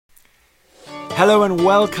Hello and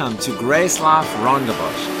welcome to Grace Life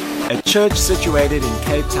Rondebosch, a church situated in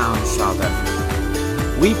Cape Town, South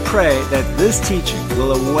Africa. We pray that this teaching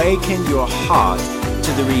will awaken your heart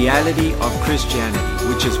to the reality of Christianity,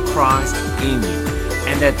 which is Christ in you,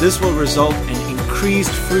 and that this will result in increased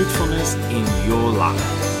fruitfulness in your life.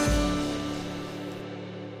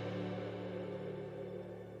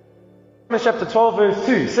 Romans chapter 12 verse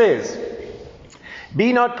 2 says,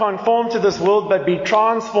 "Be not conformed to this world, but be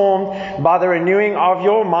transformed by the renewing of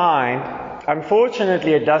your mind."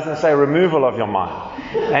 Unfortunately, it doesn't say removal of your mind.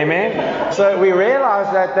 Amen? So we realize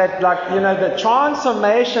that the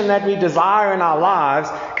transformation that we desire in our lives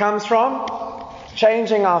comes from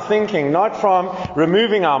changing our thinking, not from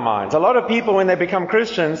removing our minds. A lot of people, when they become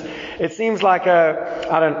Christians, it seems like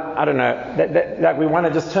I don't know, that we want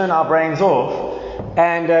to just turn our brains off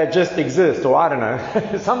and just exist, or I don't know,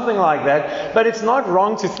 something like that. But it's not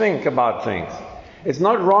wrong to think about things. It's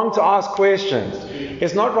not wrong to ask questions.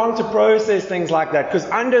 It's not wrong to process things like that, because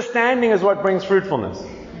understanding is what brings fruitfulness.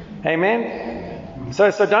 Amen?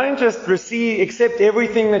 So don't just accept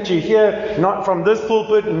everything that you hear, not from this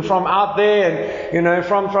pulpit and from out there, and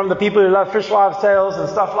from the people who love fishwives' tales and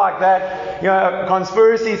stuff like that,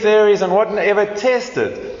 conspiracy theories and whatever. Test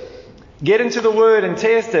it. Get into the Word and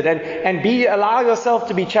test it, and allow yourself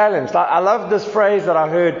to be challenged. I love this phrase that I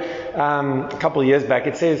heard a couple of years back.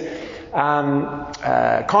 It says,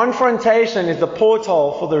 confrontation is the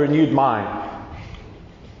portal for the renewed mind.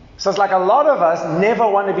 So it's like a lot of us never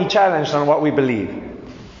want to be challenged on what we believe.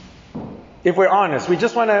 If we're honest, we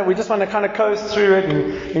just want to kind of coast through it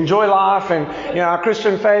and enjoy life and our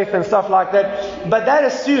Christian faith and stuff like that. But that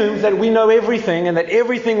assumes that we know everything and that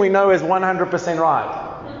everything we know is 100% right.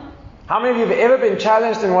 How many of you have ever been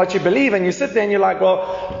challenged in what you believe, and you sit there and you're like, well,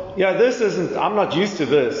 I'm not used to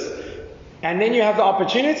this. And then you have the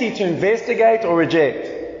opportunity to investigate or reject,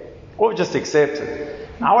 or just accept it.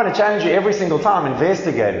 I want to challenge you every single time,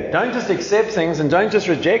 investigate it. Don't just accept things and don't just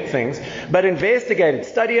reject things, but investigate it,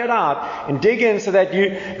 study it out, and dig in so that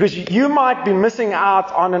because you might be missing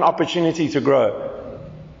out on an opportunity to grow.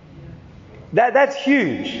 That's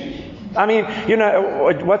huge. I mean,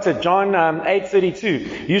 what's it? John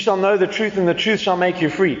 8:32. You shall know the truth, and the truth shall make you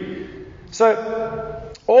free. So,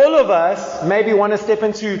 all of us maybe want to step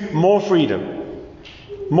into more freedom.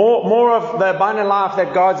 More of the abundant life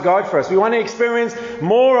that God's got for us. We want to experience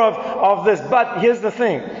more of this. But here's the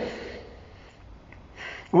thing.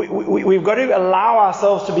 We've got to allow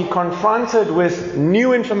ourselves to be confronted with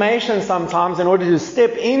new information sometimes in order to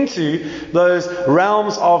step into those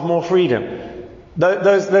realms of more freedom.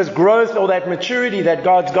 Those growth or that maturity that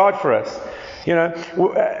God's got for us.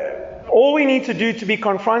 All we need to do to be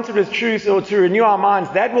confronted with truth or to renew our minds,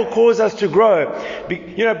 that will cause us to grow.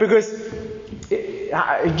 Because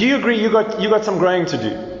do you agree you got some growing to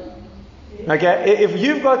do? Okay? If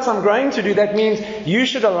you've got some growing to do, that means you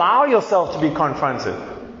should allow yourself to be confronted.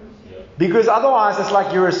 Because otherwise it's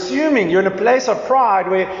like you're assuming, you're in a place of pride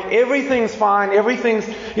where everything's fine, everything's,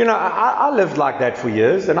 I lived like that for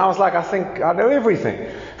years, and I was like, I think I know everything.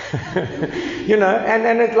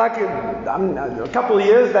 And it's like a couple of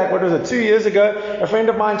years back, 2 years ago, a friend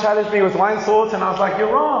of mine challenged me with one thought, and I was like,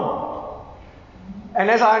 you're wrong. And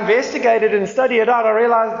as I investigated and studied it out, I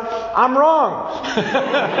realized I'm wrong.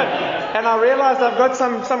 And I realized I've got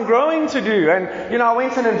some growing to do. And, I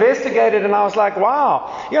went and investigated, and I was like,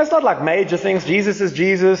 wow. It's not like major things. Jesus is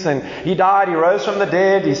Jesus, and He died, He rose from the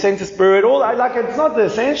dead, He sent His Spirit. It's not the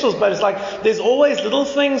essentials, but it's like there's always little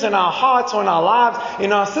things in our hearts or in our lives,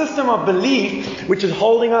 in our system of belief, which is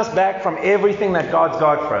holding us back from everything that God's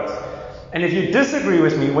got for us. And if you disagree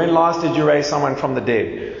with me, when last did you raise someone from the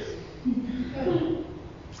dead?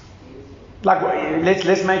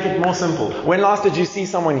 Let's make it more simple. When last did you see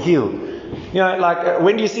someone healed?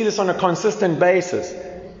 When do you see this on a consistent basis?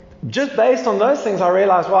 Just based on those things, I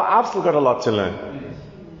realized, well, I've still got a lot to learn.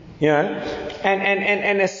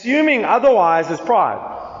 And assuming otherwise is pride.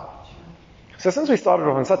 So since we started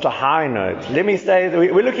off on such a high note, let me say that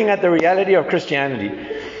we're looking at the reality of Christianity.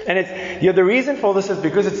 And the reason for this is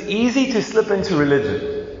because it's easy to slip into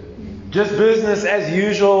religion. Just business as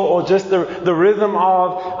usual, or just the rhythm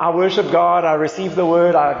of I worship God, I receive the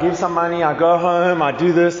word, I give some money, I go home, I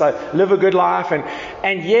do this, I live a good life.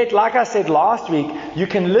 And yet, like I said last week, you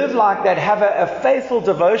can live like that, have a faithful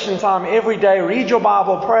devotion time every day, read your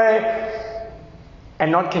Bible, pray,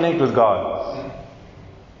 and not connect with God.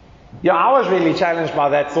 I was really challenged by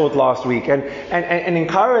that thought last week and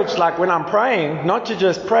encouraged, like when I'm praying, not to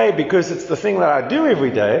just pray because it's the thing that I do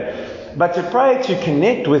every day, but to pray to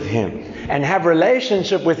connect with Him and have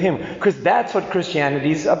relationship with Him, because that's what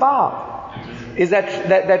Christianity is about. is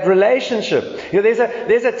that relationship. There's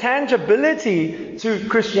a tangibility to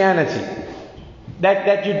Christianity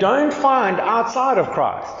that you don't find outside of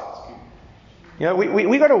Christ.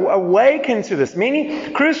 We got to awaken to this.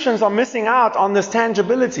 Many Christians are missing out on this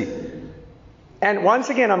tangibility. And once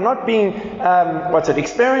again, I'm not being,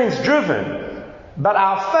 experience driven, but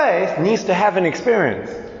our faith needs to have an experience.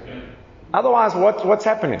 Otherwise, what's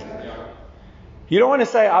happening? You don't want to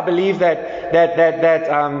say, I believe that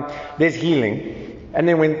there's healing. And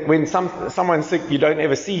then when someone's sick, you don't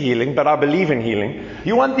ever see healing, but I believe in healing.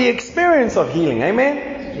 You want the experience of healing.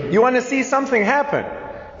 Amen? You want to see something happen.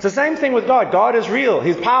 It's the same thing with God. God is real.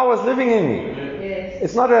 His power is living in you. Yes.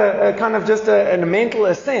 It's not a kind of just a mental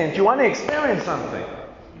assent. You want to experience something.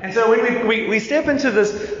 And so when we step into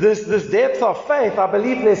this depth of faith, I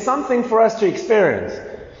believe there's something for us to experience.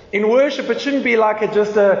 In worship, it shouldn't be like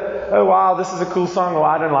oh wow, this is a cool song, or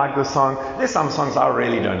I don't like this song. There's some songs I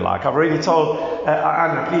really don't like. I've already told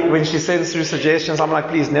Anna, when she sends through suggestions, I'm like,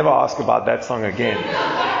 please never ask about that song again.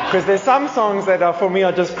 Because there's some songs that for me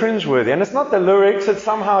are just cringeworthy. And it's not the lyrics, it's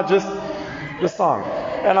somehow just the song.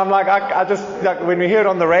 And I'm like, I just, when we hear it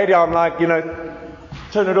on the radio, I'm like,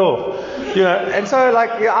 turn it off. And so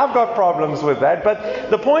I've got problems with that.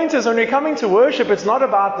 But the point is, when we're coming to worship, it's not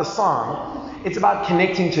about the song. It's about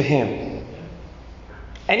connecting to Him.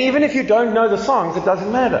 And even if you don't know the songs, it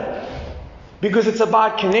doesn't matter. Because it's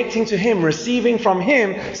about connecting to Him, receiving from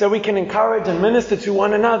Him, so we can encourage and minister to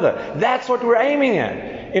one another. That's what we're aiming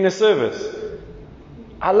at in a service.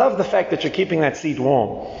 I love the fact that you're keeping that seat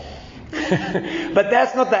warm. But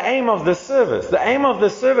that's not the aim of this service. The aim of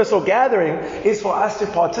this service or gathering is for us to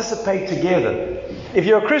participate together. If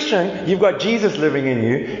you're a Christian, you've got Jesus living in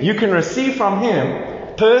you. You can receive from Him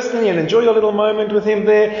personally and enjoy your little moment with Him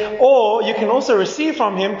there. Or you can also receive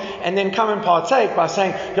from Him and then come and partake by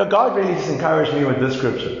saying, God really just encouraged me with this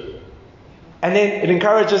scripture. And then it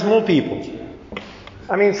encourages more people.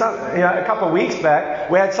 I mean, a couple of weeks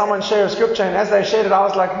back, we had someone share a scripture, and as they shared it, I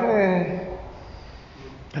was like,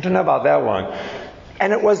 I don't know about that one.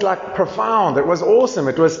 And it was profound. It was awesome.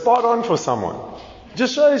 It was spot on for someone. It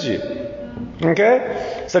just shows you.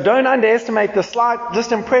 Okay? So don't underestimate the slight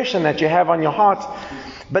just impression that you have on your heart.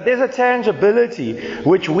 But there's a tangibility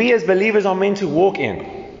which we as believers are meant to walk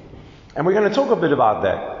in. And we're going to talk a bit about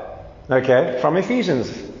that. Okay? From Ephesians.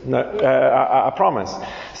 I promise.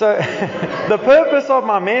 So the purpose of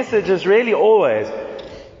my message is really always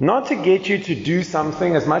not to get you to do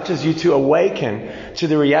something as much as you to awaken to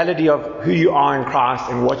the reality of who you are in Christ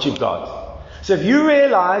and what you've got. So if you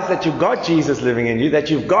realize that you've got Jesus living in you, that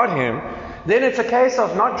you've got Him, then it's a case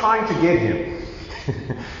of not trying to get Him.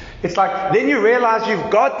 It's then you realize you've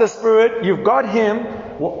got the Spirit, you've got Him.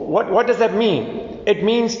 What does that mean? It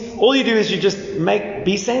means all you do is you just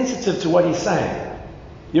be sensitive to what He's saying.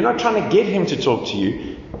 You're not trying to get Him to talk to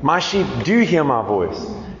you. My sheep do hear my voice.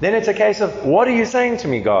 Then it's a case of, what are you saying to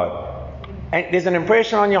me, God? And there's an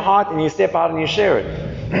impression on your heart, and you step out and you share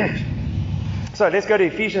it. So let's go to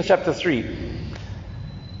Ephesians chapter 3.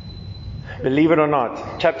 Believe it or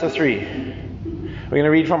not, chapter 3. We're going to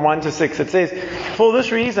read from 1 to 6. It says, For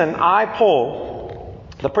this reason, I, Paul,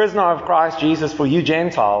 the prisoner of Christ Jesus for you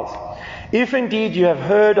Gentiles, if indeed you have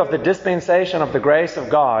heard of the dispensation of the grace of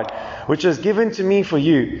God, which is given to me for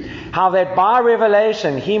you, how that by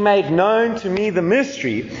revelation He made known to me the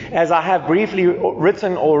mystery, as I have briefly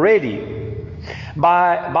written already,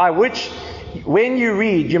 by which, when you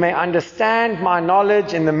read, you may understand my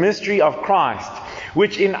knowledge in the mystery of Christ,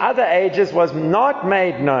 which in other ages was not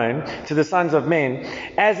made known to the sons of men,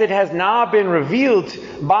 as it has now been revealed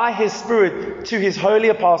by His Spirit to His holy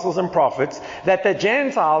apostles and prophets, that the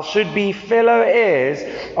Gentiles should be fellow heirs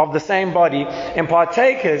of the same body and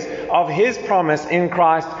partakers of His promise in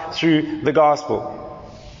Christ through the gospel.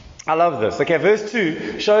 I love this. Okay, verse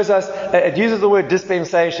 2 shows us, it uses the word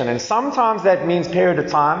dispensation, and sometimes that means period of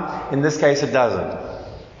time. In this case, it doesn't.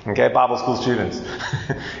 Okay, Bible school students.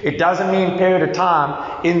 It doesn't mean period of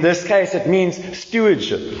time. In this case, it means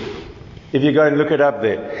stewardship. If you go and look it up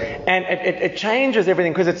there. And it changes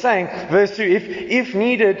everything, because it's saying, verse 2, if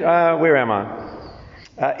needed, where am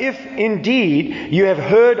I? If indeed you have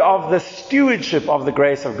heard of the stewardship of the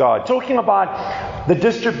grace of God. Talking about the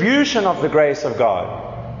distribution of the grace of God.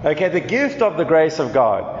 Okay, the gift of the grace of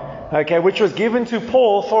God. Okay, which was given to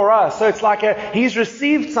Paul for us. So it's he's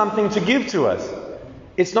received something to give to us.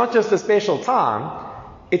 It's not just a special time,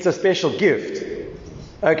 it's a special gift.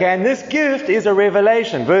 Okay, and this gift is a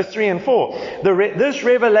revelation. Verse 3 and 4. This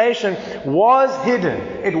revelation was hidden.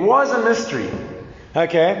 It was a mystery.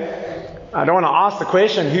 Okay? I don't want to ask the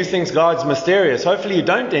question, who thinks God's mysterious? Hopefully you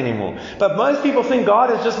don't anymore. But most people think God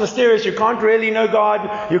is just mysterious. You can't really know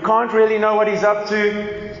God. You can't really know what He's up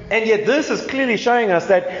to. And yet this is clearly showing us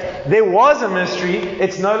that there was a mystery.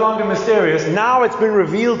 It's no longer mysterious. Now it's been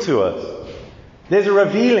revealed to us. There's a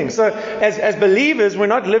revealing. So as believers, we're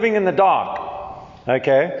not living in the dark.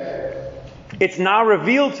 Okay? It's now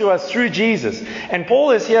revealed to us through Jesus. And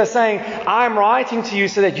Paul is here saying, I'm writing to you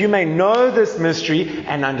so that you may know this mystery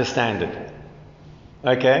and understand it.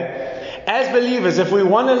 Okay? As believers, if we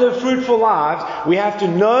want to live fruitful lives, we have to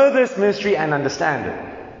know this mystery and understand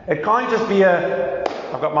it. It can't just be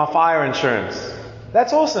I've got my fire insurance.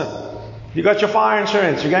 That's awesome. You got your fire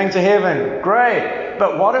insurance. You're going to heaven. Great.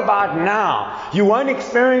 But what about now? You won't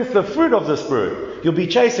experience the fruit of the Spirit. You'll be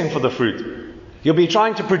chasing for the fruit. You'll be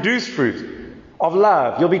trying to produce fruit of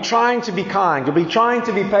love. You'll be trying to be kind. You'll be trying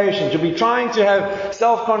to be patient. You'll be trying to have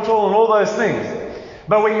self-control and all those things.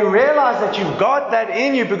 But when you realize that you've got that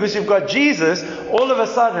in you because you've got Jesus, all of a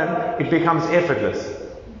sudden it becomes effortless.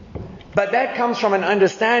 But that comes from an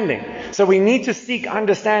understanding. So we need to seek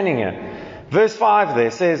understanding here. Verse 5 there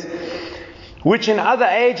says, which in other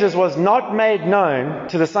ages was not made known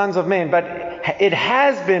to the sons of men, but it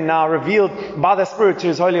has been now revealed by the Spirit to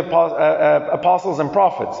His holy apostles and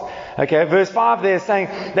prophets. Okay, verse 5 there is saying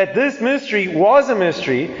that this mystery was a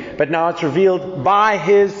mystery, but now it's revealed by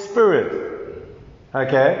His Spirit.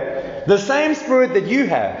 Okay, the same Spirit that you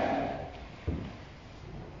have.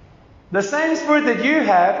 The same Spirit that you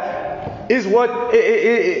have is what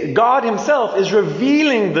God Himself is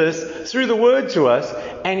revealing this through the Word to us,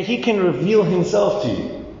 and He can reveal Himself to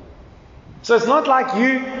you. So it's not like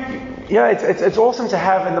it's awesome to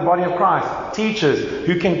have in the body of Christ teachers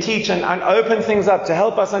who can teach and open things up to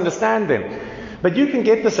help us understand them. But you can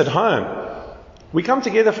get this at home. We come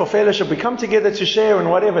together for fellowship, we come together to share and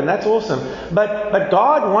whatever, and that's awesome. But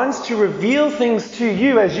God wants to reveal things to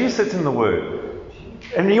you as you sit in the Word.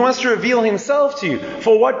 And He wants to reveal Himself to you.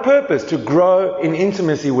 For what purpose? To grow in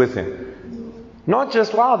intimacy with Him. Not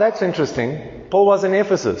just, wow, that's interesting. Paul was in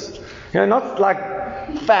Ephesus. Not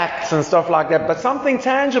like facts and stuff like that, but something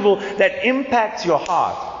tangible that impacts your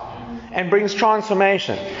heart and brings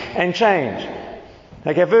transformation and change.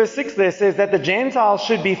 Okay, verse 6 there says that the Gentiles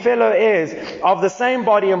should be fellow heirs of the same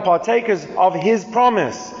body and partakers of His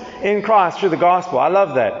promise in Christ through the gospel. I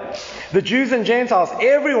love that. The Jews and Gentiles,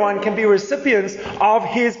 everyone can be recipients of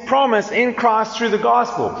His promise in Christ through the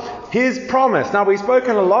gospel. His promise. Now, we've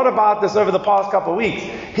spoken a lot about this over the past couple of weeks.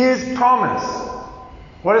 His promise.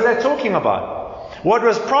 What is that talking about? What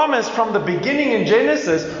was promised from the beginning in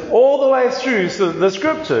Genesis all the way through the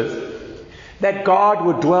scriptures, that God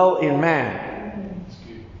would dwell in man.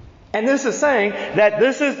 And this is saying that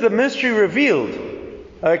this is the mystery revealed.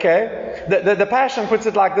 Okay? The Passion puts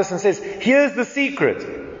it like this and says, here's the secret.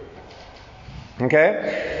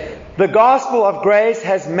 Okay? The gospel of grace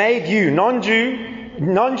has made you,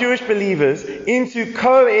 non-Jewish believers, into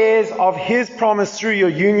co-heirs of His promise through your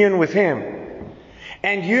union with Him.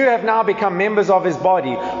 And you have now become members of His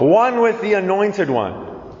body, one with the Anointed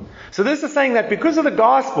One. So this is saying that because of the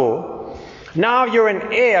gospel, now you're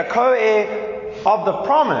an heir, co-heir of the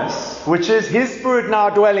promise, which is His Spirit now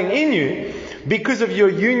dwelling in you, because of your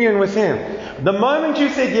union with Him. The moment you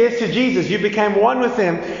said yes to Jesus, you became one with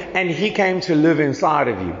Him, and He came to live inside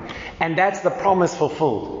of you. And that's the promise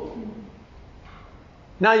fulfilled.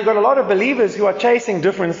 Now you've got a lot of believers who are chasing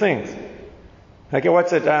different things. Okay,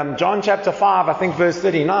 what's it? John chapter 5, I think verse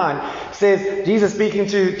 39, says, Jesus speaking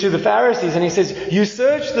to the Pharisees, and He says, you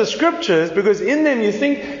search the scriptures because in them you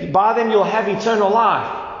think by them you'll have eternal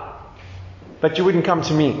life. But you wouldn't come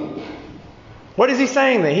to me. What is He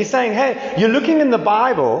saying there? He's saying, hey, you're looking in the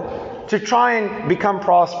Bible to try and become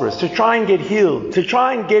prosperous, to try and get healed, to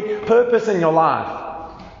try and get purpose in your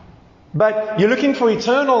life. But you're looking for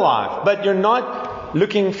eternal life, but you're not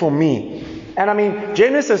looking for me. And I mean,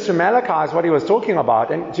 Genesis to Malachi is what he was talking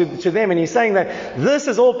about, and to them, and he's saying that this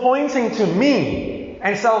is all pointing to me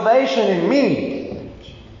and salvation in me.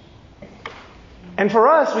 And for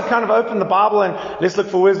us, we kind of open the Bible and let's look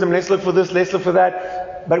for wisdom, let's look for this, let's look for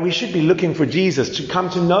that. But we should be looking for Jesus, to come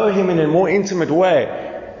to know Him in a more intimate way.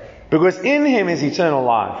 Because in Him is eternal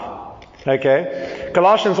life. Okay?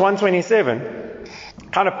 Colossians 1:27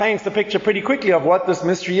 kind of paints the picture pretty quickly of what this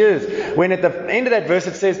mystery is. When at the end of that verse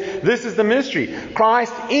it says, this is the mystery.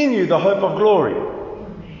 Christ in you, the hope of glory.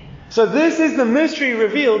 So this is the mystery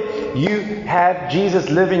revealed. You have Jesus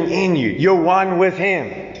living in you. You're one with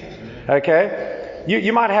Him. Okay?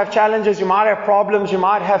 You might have challenges, you might have problems, you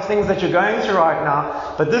might have things that you're going through right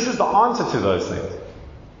now, but this is the answer to those things.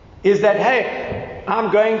 Is that, hey,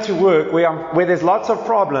 I'm going to work where there's lots of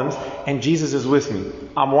problems and Jesus is with me.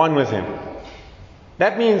 I'm one with Him.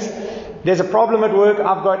 That means there's a problem at work,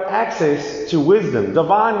 I've got access to wisdom,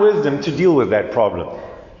 divine wisdom to deal with that problem.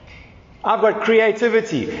 I've got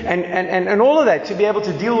creativity and all of that to be able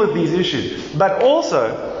to deal with these issues. But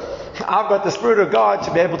also, I've got the Spirit of God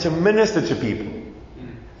to be able to minister to people.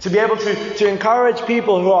 To be able to encourage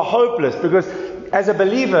people who are hopeless. Because as a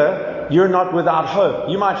believer, you're not without hope.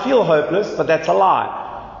 You might feel hopeless, but that's a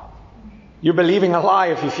lie. You're believing a lie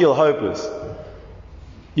if you feel hopeless.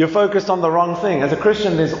 You're focused on the wrong thing. As a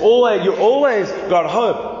Christian, you always got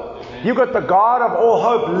hope. You've got the God of all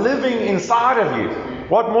hope living inside of you.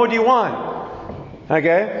 What more do you want?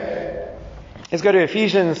 Okay? Let's go to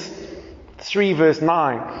Ephesians 3 verse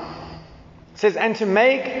 9. It says, and to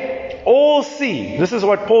make all see, this is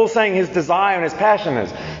what Paul's saying his desire and his passion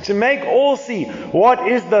is, to make all see what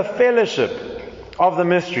is the fellowship of the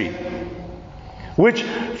mystery, which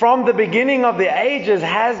from the beginning of the ages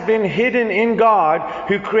has been hidden in God,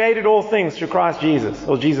 who created all things through Christ Jesus,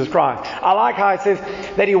 or Jesus Christ. I like how it says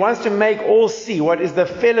that He wants to make all see what is the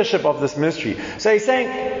fellowship of this mystery. So He's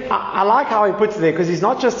saying, I like how He puts it there, because He's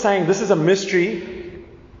not just saying this is a mystery,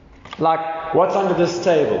 like what's under this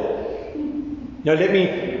table. Let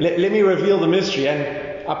me reveal the mystery.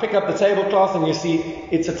 And I pick up the tablecloth and you see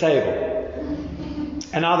it's a table.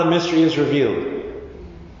 And now the mystery is revealed.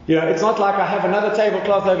 It's not like I have another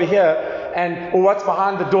tablecloth over here or what's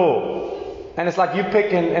behind the door. And it's like you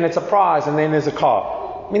pick and it's a prize and then there's a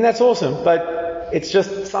car. I mean, that's awesome, but it's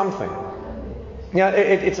just something.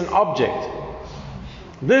 It's an object.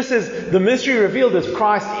 This is the mystery revealed as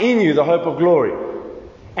Christ in you, the hope of glory.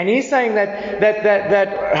 And He's saying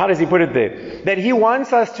that how does He put it there? That He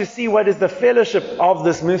wants us to see what is the fellowship of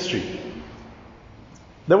this mystery.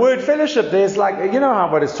 The word fellowship, there's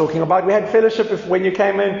what it's talking about. We had fellowship when you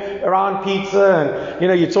came in around pizza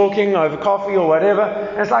and, you're talking over coffee or whatever.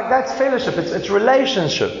 And it's like, that's fellowship. It's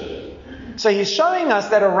relationship. So He's showing us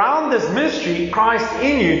that around this mystery, Christ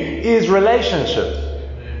in you is relationship.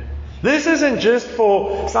 This isn't just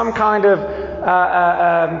for some kind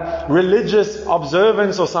of religious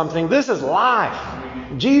observance or something. This is life.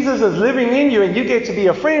 Jesus is living in you and you get to be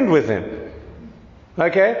a friend with Him.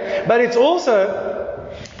 Okay? But it's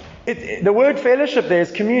also, the word fellowship there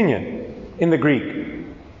is communion in the Greek.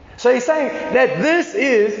 So He's saying that this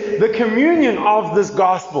is the communion of this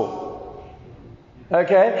gospel.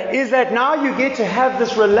 Okay? Is that now you get to have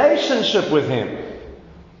this relationship with Him.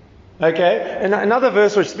 Okay? And another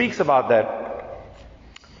verse which speaks about that.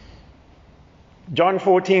 John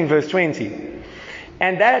 14 verse 20.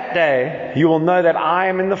 And that day you will know that I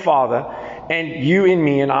am in the Father, and you in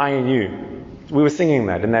me and I in you. We were singing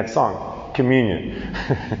that in that song, communion.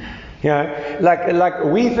 Like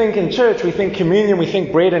we think in church, we think communion, we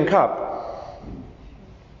think bread and cup.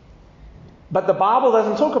 But the Bible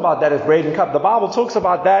doesn't talk about that as bread and cup. The Bible talks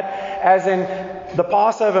about that as in the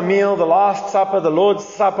Passover meal, the Last Supper, the Lord's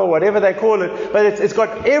Supper, whatever they call it. But it's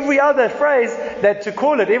got every other phrase that to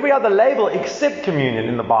call it, every other label except communion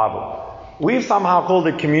in the Bible. We've somehow called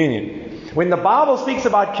it communion. When the Bible speaks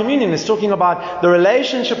about communion, it's talking about the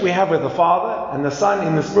relationship we have with the Father and the Son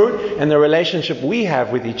in the Spirit, and the relationship we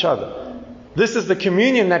have with each other. This is the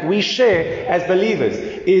communion that we share as believers,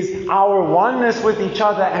 is our oneness with each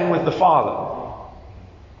other and with the Father.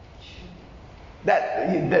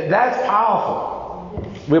 That's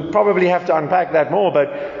powerful. We'll probably have to unpack that more, but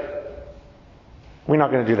we're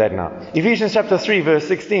not going to do that now. Ephesians chapter 3, verse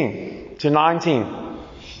 16 to 19.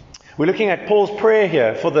 We're looking at Paul's prayer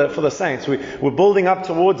here for the saints. We're building up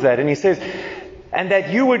towards that. And he says, and that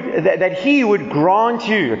He would grant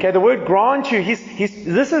you. Okay, the word grant you,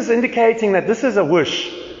 this is indicating that this is a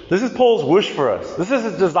wish. This is Paul's wish for us. This is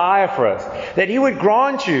His desire for us. That He would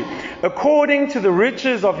grant you, according to the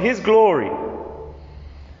riches of His glory,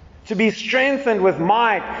 to be strengthened with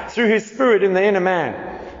might through His Spirit in the inner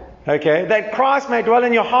man. Okay, that Christ may dwell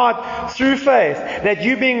in your heart through faith, that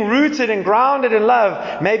you being rooted and grounded in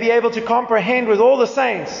love may be able to comprehend with all the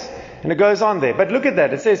saints. And it goes on there. But look at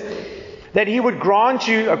that. It says that He would grant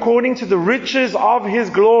you, according to the riches of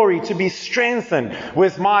His glory, to be strengthened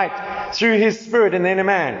with might through His Spirit in the inner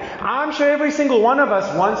man. I'm sure every single one of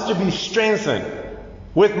us wants to be strengthened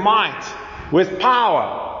with might, with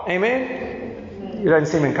power. Amen? You don't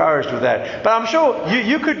seem encouraged with that. But I'm sure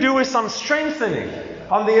you could do with some strengthening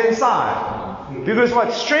on the inside. Because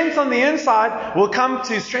what strength on the inside will come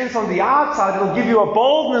to strength on the outside. It'll give you a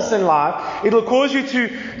boldness in life. It'll cause you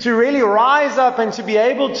to really rise up and to be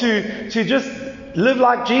able to just live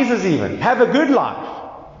like Jesus even. Have a good life.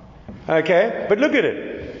 Okay? But look at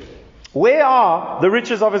it. Where are the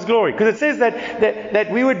riches of His glory? Because it says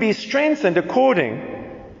that we would be strengthened according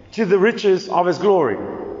to the riches of His glory.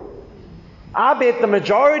 I bet the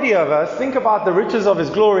majority of us think about the riches of His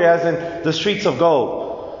glory as in the streets of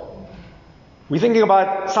gold. We're thinking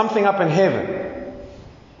about something up in heaven.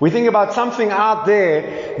 We think about something out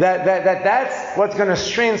there that's what's going to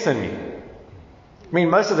strengthen me. I mean,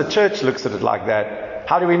 most of the church looks at it like that.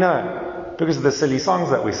 How do we know? Because of the silly songs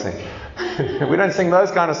that we sing. We don't sing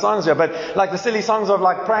those kind of songs here, but like the silly songs of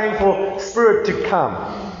like praying for Spirit to come.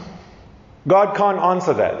 God can't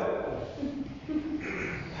answer that.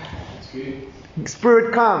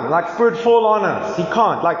 Spirit come, like Spirit fall on us. He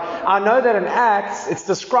can't. Like, I know that in Acts it's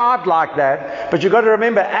described like that, but you've got to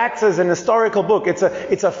remember Acts is an historical book. It's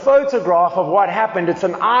a photograph of what happened. It's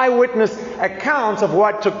an eyewitness account of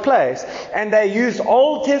what took place. And they used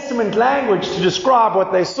Old Testament language to describe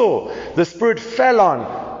what they saw. The Spirit fell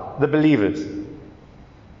on the believers.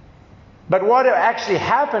 But what actually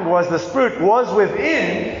happened was the Spirit was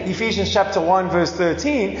within Ephesians chapter 1 verse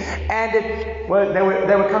 13, and they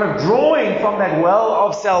were kind of drawing from that well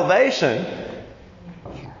of salvation,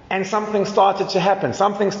 and something started to happen.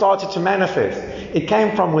 Something started to manifest. It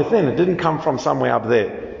came from within. It didn't come from somewhere up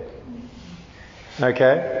there.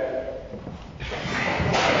 Okay?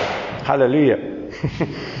 Hallelujah.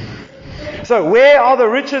 So where are the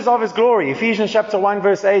riches of His glory? Ephesians chapter 1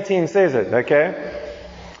 verse 18 says it. Okay?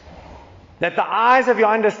 That the eyes of your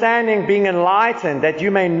understanding being enlightened, that you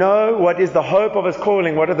may know what is the hope of His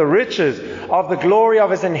calling, what are the riches of the glory of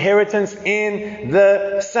His inheritance in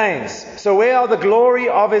the saints. So where are the glory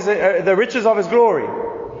of His, the riches of His glory?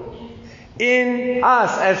 In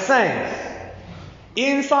us as saints.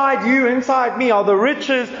 Inside you, inside me are the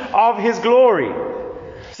riches of His glory.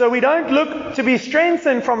 So we don't look to be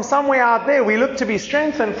strengthened from somewhere out there. We look to be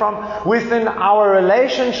strengthened from within our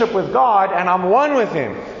relationship with God, and I'm one with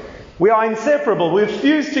Him. We are inseparable. We're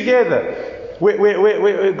fused together.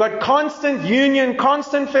 We've got constant union,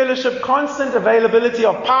 constant fellowship, constant availability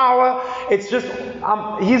of power. It's just,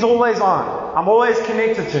 He's always on. I'm always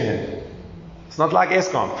connected to Him. It's not like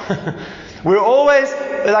ESCOM. We're always,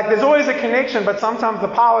 like there's always a connection, but sometimes the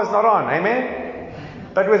power is not on. Amen?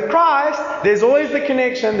 But with Christ, there's always the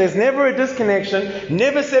connection. There's never a disconnection,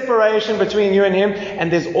 never separation between you and Him,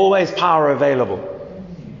 and there's always power available.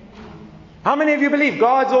 How many of you believe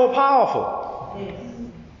God's all powerful? Yes.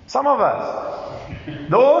 Some of us.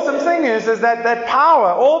 The awesome thing is that power,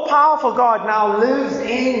 all powerful God now lives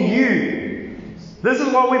in you. This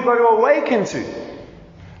is what we've got to awaken to.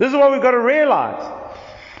 This is what we've got to realize.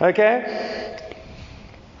 Okay?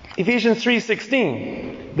 Ephesians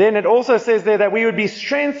 3:16. Then it also says there that we would be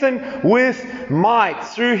strengthened with might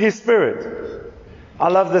through His Spirit. I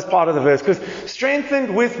love this part of the verse, because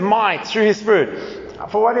strengthened with might through His Spirit.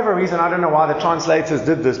 For whatever reason, I don't know why the translators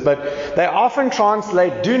did this, but they often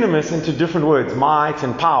translate dunamis into different words, might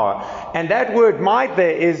and power. And that word might there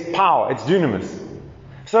is power. It's dunamis.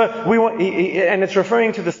 So and it's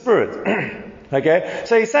referring to the Spirit. Okay?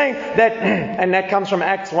 So he's saying that, and that comes from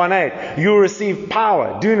Acts 1:8. You will receive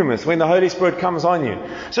power, dunamis, when the Holy Spirit comes on you.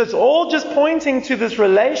 So it's all just pointing to this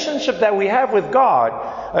relationship that we have with God.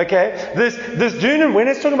 Okay? This dunamis, when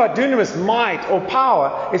it's talking about dunamis, might or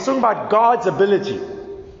power, it's talking about God's ability.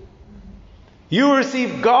 You will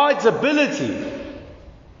receive God's ability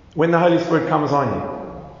when the Holy Spirit comes on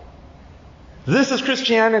you. This is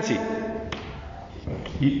Christianity.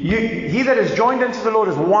 He that is joined unto the Lord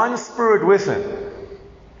is one spirit with Him.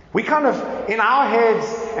 We kind of, in our heads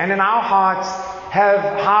and in our hearts, have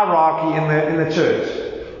hierarchy in the church.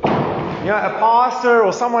 You know, a pastor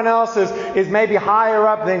or someone else is maybe higher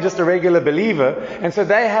up than just a regular believer, and so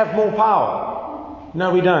they have more power.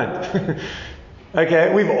 No, we don't.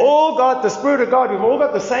 Okay, we've all got the Spirit of God. We've all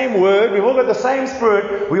got the same Word. We've all got the same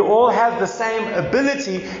Spirit. We all have the same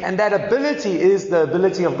ability, and that ability is the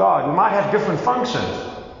ability of God. We might have different functions,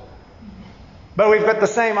 but we've got the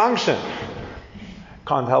same unction.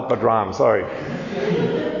 Can't help but rhyme, sorry.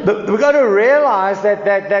 But we've got to realize that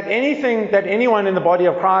anything that anyone in the body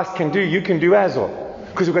of Christ can do, you can do as well.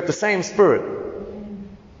 Because we've got the same Spirit.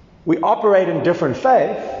 We operate in different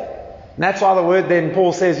faith. And that's why the word then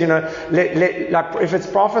Paul says, you know, like if it's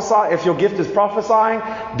prophesy, if your gift is prophesying,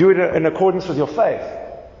 do it in accordance with your faith.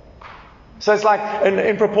 So it's like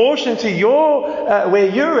in proportion to your where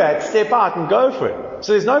you're at, step out and go for it.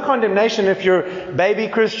 So there's no condemnation if you're a baby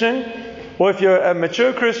Christian or if you're a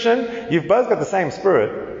mature Christian. You've both got the same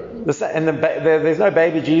Spirit. There's no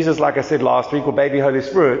baby Jesus, like I said last week, or baby Holy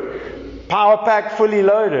Spirit. Power pack, fully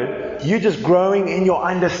loaded. You're just growing in your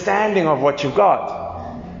understanding of what you've got.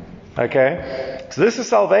 Okay? So this is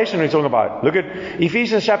salvation we're talking about. Look at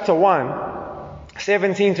Ephesians chapter 1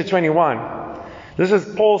 17 to 21. This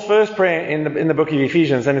is Paul's first prayer in the book of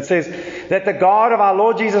Ephesians, and it says that the God of our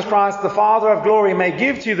Lord Jesus Christ, the Father of glory, may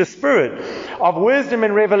give to you the spirit of wisdom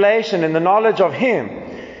and revelation in the knowledge of Him,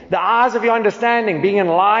 the eyes of your understanding being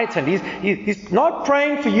enlightened. He's not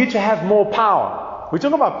praying for you to have more power. We're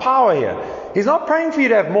talking about power here. He's not praying for you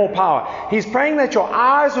to have more power. He's praying that your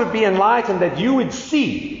eyes would be enlightened, that you would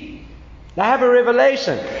see. Now have a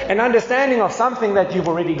revelation, an understanding of something that you've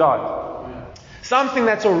already got. Something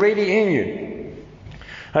that's already in you.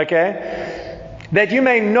 Okay? That you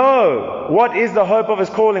may know what is the hope of His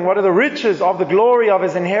calling, what are the riches of the glory of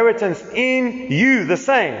His inheritance in you, the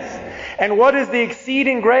saints, and what is the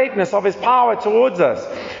exceeding greatness of His power towards us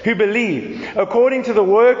who believe, according to the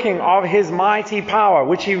working of His mighty power,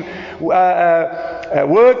 which He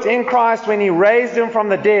worked in Christ when He raised Him from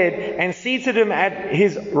the dead and seated Him at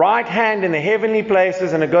His right hand in the heavenly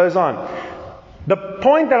places, and it goes on. The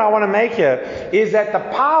point that I want to make here is that the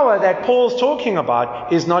power that Paul's talking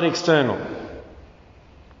about is not external.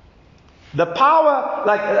 The power,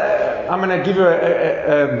 I'm going to give you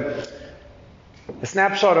a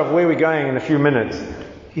snapshot of where we're going in a few minutes.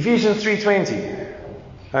 Ephesians 3:20.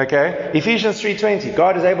 Okay? Ephesians 3:20.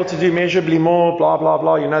 God is able to do measurably more, blah, blah,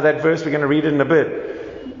 blah. You know that verse, we're going to read it in a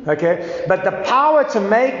bit. Okay? But the power to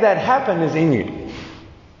make that happen is in you.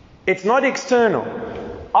 It's not external.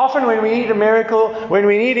 Often when we need a miracle, when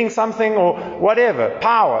we're needing something or whatever,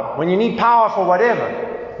 power, when you need power for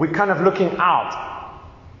whatever, we're kind of looking out.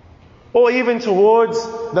 Or even towards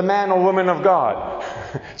the man or woman of God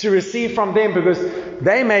to receive from them, because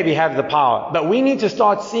they maybe have the power. But we need to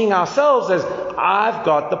start seeing ourselves as, I've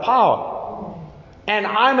got the power. And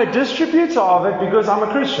I'm a distributor of it because I'm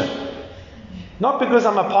a Christian. Not because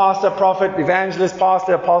I'm a pastor, prophet, evangelist,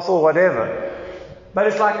 pastor, apostle, whatever. But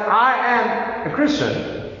it's like, I am a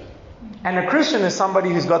Christian. And a Christian is somebody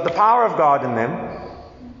who's got the power of God in them.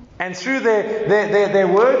 And through their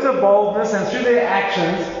words of boldness and through their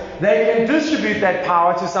actions, they can distribute that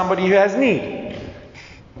power to somebody who has need.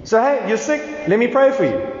 So, hey, you're sick, let me pray for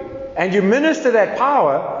you. And you minister that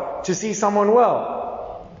power to see someone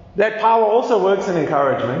well. That power also works in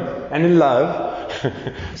encouragement and in love.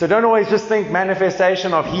 So don't always just think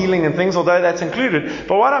manifestation of healing and things, although that's included.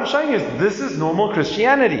 But what I'm showing you is this is normal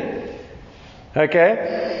Christianity.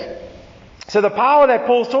 Okay? So the power that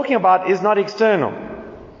Paul's talking about is not external.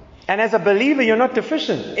 And as a believer, you're not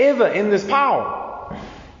deficient ever in this power.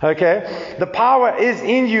 Okay? The power is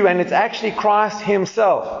in you, and it's actually Christ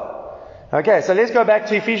Himself. Okay, so let's go back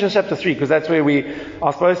to Ephesians chapter 3, because that's where we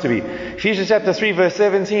are supposed to be. Ephesians chapter 3, verse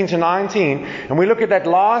 17 to 19. And we look at that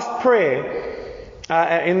last prayer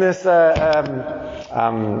in this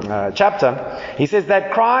chapter. He says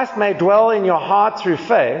that Christ may dwell in your heart through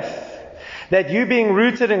faith, that you being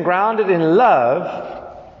rooted and grounded in love,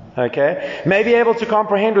 okay, may be able to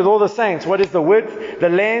comprehend with all the saints what is the width, the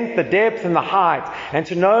length, the depth, and the height, and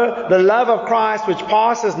to know the love of Christ which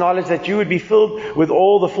passes knowledge, that you would be filled with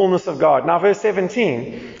all the fullness of God. Now verse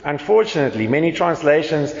 17, unfortunately, many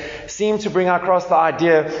translations seem to bring across the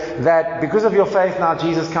idea that because of your faith now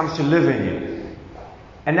Jesus comes to live in you.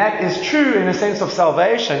 And that is true in a sense of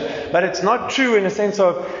salvation, but it's not true in a sense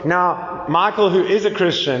of, now Michael, who is a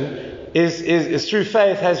Christian, is through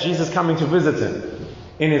faith has Jesus coming to visit him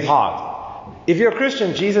in his heart. If you're a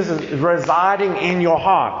Christian, Jesus is residing in your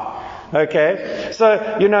heart. Okay? So,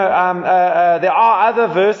 there are other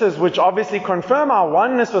verses which obviously confirm our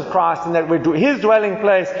oneness with Christ and that we're His dwelling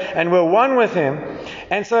place and we're one with Him.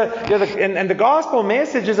 And so, and the gospel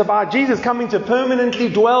message is about Jesus coming to permanently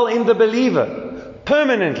dwell in the believer.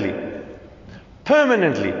 Permanently.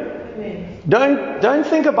 Don't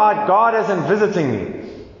think about God as in visiting me.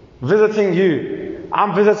 Visiting you.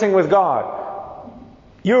 I'm visiting with God.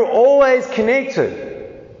 You're always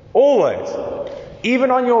connected. Always.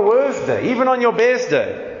 Even on your worst day. Even on your best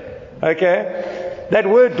day. Okay? That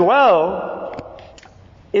word dwell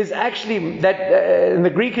is actually, that in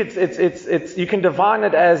the Greek it's you can define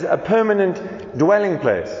it as a permanent dwelling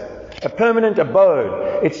place. A permanent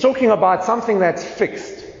abode. It's talking about something that's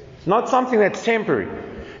fixed. Not something that's temporary.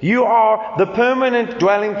 You are the permanent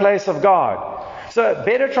dwelling place of God. So a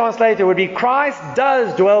better translator would be, Christ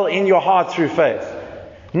does dwell in your heart through faith.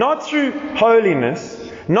 Not through holiness,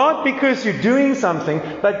 not because you're doing something,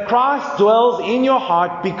 but Christ dwells in your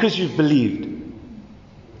heart because you've believed.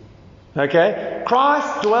 Okay?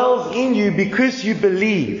 Christ dwells in you because you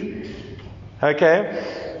believe.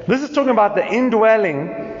 Okay? This is talking about the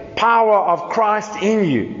indwelling power of Christ in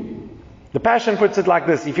you. The Passion puts it like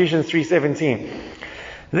this, Ephesians 3:17.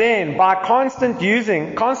 Then, by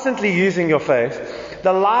constantly using your faith,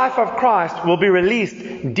 the life of Christ will be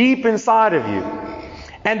released deep inside of you.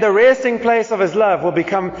 And the resting place of His love will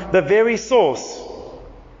become the very source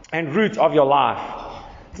and root of your life.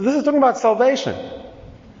 So this is talking about salvation.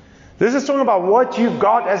 This is talking about what you've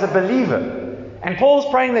got as a believer. And Paul's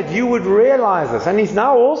praying that you would realize this. And he's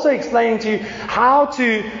now also explaining to you how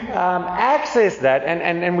to access that.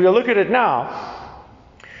 And we'll look at it now.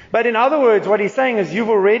 But in other words, what he's saying is you've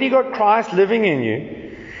already got Christ living in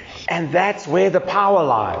you. And that's where the power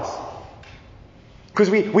lies. Because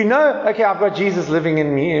we know, okay, I've got Jesus living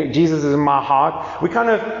in me. Jesus is in my heart. We kind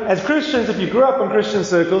of, as Christians, if you grew up in Christian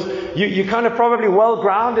circles, you're kind of probably well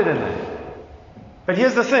grounded in it. But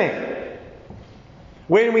here's the thing.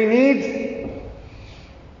 When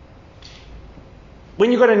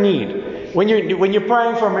you've got a need, when you're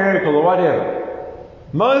praying for a miracle or whatever,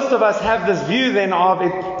 most of us have this view then of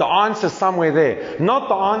it, the answer somewhere there, not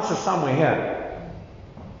the answer somewhere here.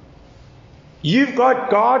 You've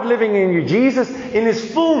got God living in you, Jesus in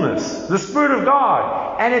His fullness, the Spirit of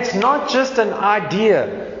God. And it's not just an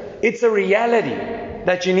idea, it's a reality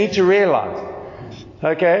that you need to realize.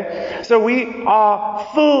 Okay? So we are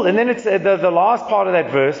full, and then it's the last part of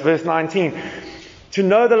that verse 19. To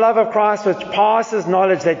know the love of Christ which passes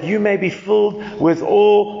knowledge, that you may be filled with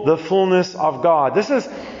all the fullness of God. This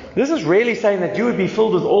is really saying that you would be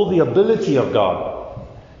filled with all the ability of God.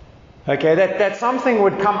 Okay, that something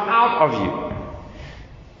would come out of you.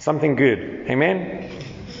 Something good. Amen?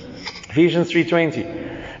 Ephesians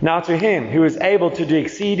 3:20. Now to Him who is able to do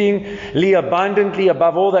exceedingly abundantly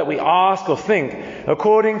above all that we ask or think,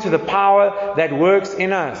 according to the power that works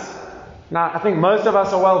in us. Now, I think most of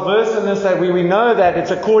us are well versed in this, that we know that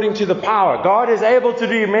it's according to the power. God is able to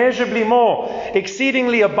do immeasurably more,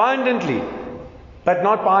 exceedingly abundantly, but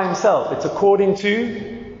not by Himself. It's according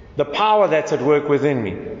to the power that's at work within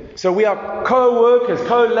me. So we are co-workers,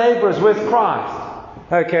 co-laborers with Christ.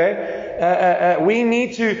 Okay? We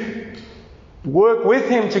need to work with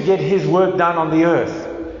Him to get His work done on the earth,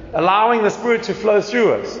 allowing the Spirit to flow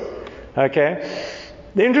through us. Okay?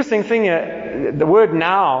 The interesting thing here, the word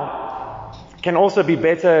now can also be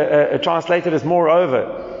better translated as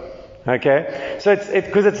moreover. Okay? So it's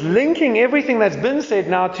because it's linking everything that's been said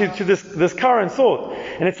now to this current thought.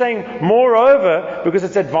 And it's saying moreover, because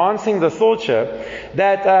it's advancing the thought here,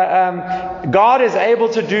 that God is able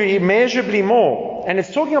to do immeasurably more. And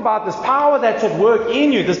it's talking about this power that's at work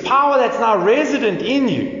in you, this power that's now resident in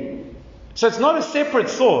you. So it's not a separate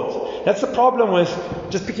thought. That's the problem with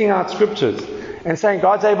just picking out scriptures and saying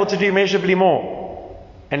God's able to do immeasurably more,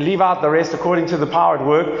 and leave out the rest according to the power at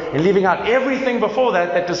work, and leaving out everything before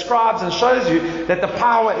that describes and shows you that the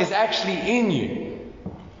power is actually in you.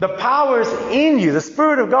 The power is in you. The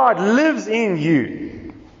Spirit of God lives in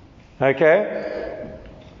you. Okay?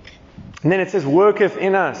 And then it says, worketh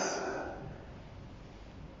in us,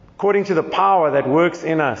 according to the power that works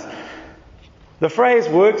in us. The phrase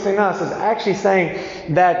works in us is actually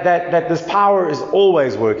saying that this power is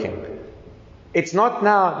always working. It's not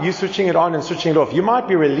now you switching it on and switching it off. You might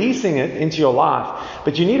be releasing it into your life,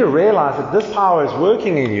 but you need to realize that this power is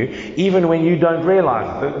working in you even when you don't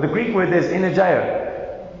realize it. The Greek word there is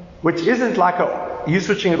energeia, which isn't like you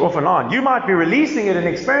switching it off and on. You might be releasing it and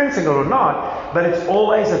experiencing it or not, but it's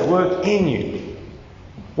always at work in you.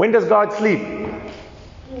 When does God sleep?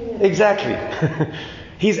 Exactly.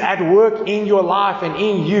 He's at work in your life and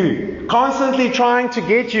in you, constantly trying to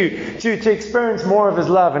get you to experience more of His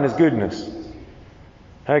love and His goodness.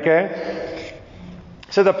 Okay?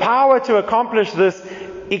 So the power to accomplish this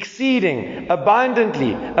exceeding,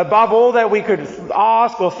 abundantly, above all that we could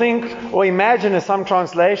ask or think or imagine, as some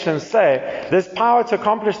translations say, this power to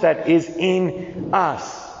accomplish that is in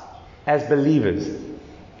us as believers.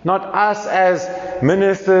 Not us as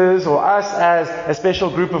ministers or us as a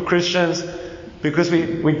special group of Christians because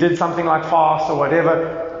we did something like fast or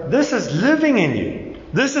whatever. This is living in you.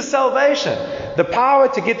 This is salvation. The power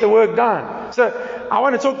to get the work done. So I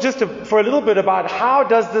want to talk for a little bit about how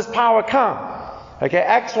does this power come. Okay,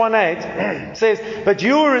 Acts 1:8 says, but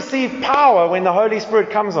you will receive power when the Holy Spirit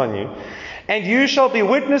comes on you, and you shall be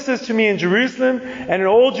witnesses to me in Jerusalem and in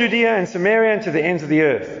all Judea and Samaria and to the ends of the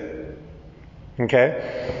earth.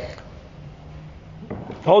 Okay?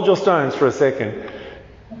 Hold your stones for a second.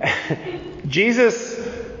 Jesus,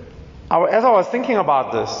 as I was thinking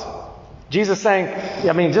about this, Jesus saying,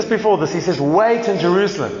 just before this, He says, wait in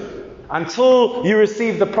Jerusalem until you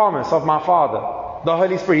receive the promise of my Father, the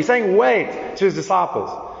Holy Spirit. He's saying wait to His disciples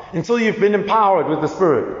until you've been empowered with the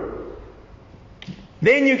Spirit.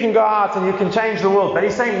 Then you can go out and you can change the world. But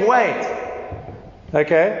He's saying wait.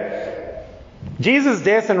 Okay? Jesus'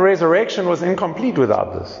 death and resurrection was incomplete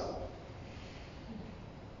without this.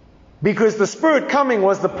 Because the Spirit coming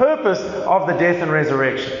was the purpose of the death and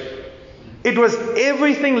resurrection. It was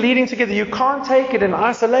everything leading together. You can't take it in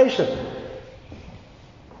isolation.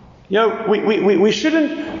 You know, we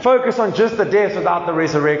shouldn't focus on just the death without the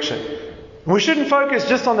resurrection. We shouldn't focus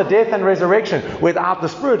just on the death and resurrection without the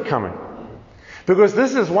Spirit coming. Because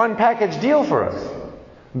this is one package deal for us.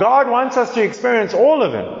 God wants us to experience all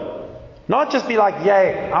of Him. Not just be like,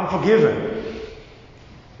 yay, I'm forgiven.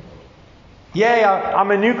 Yay, I'm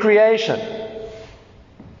a new creation.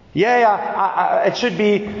 Yay, it should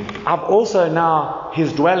be, I've also now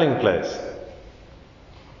His dwelling place.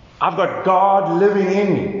 I've got God living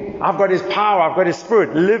in me. I've got His power. I've got His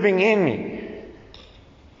Spirit living in me.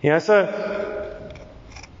 You know, so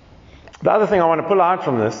the other thing I want to pull out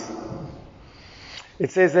from this,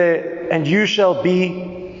 it says there, and you shall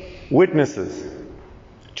be witnesses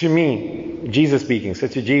to me. Jesus speaking, so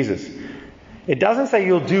to Jesus. It doesn't say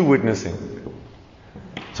you'll do witnessing.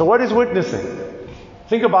 So what is witnessing?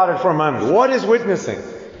 Think about it for a moment. What is witnessing?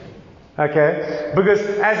 Okay? Because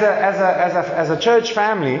as a church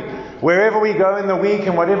family, wherever we go in the week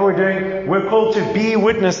and whatever we're doing, we're called to be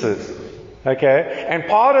witnesses. Okay? And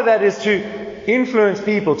part of that is to influence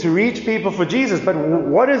people, to reach people for Jesus. But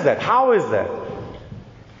what is that? How is that?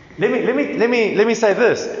 Let me say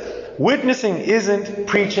this. Witnessing isn't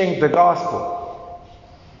preaching the gospel.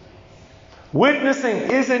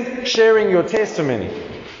 Witnessing isn't sharing your testimony.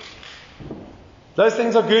 Those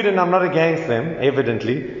things are good and I'm not against them,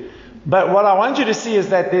 evidently. But what I want you to see is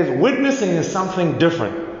that witnessing is something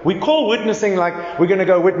different. We call witnessing like we're going to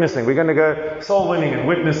go witnessing. We're going to go soul winning and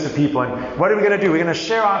witness to people. And what are we going to do? We're going to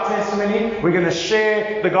share our testimony. We're going to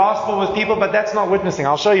share the gospel with people. But that's not witnessing.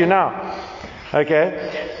 I'll show you now.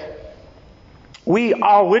 Okay? We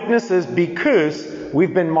are witnesses because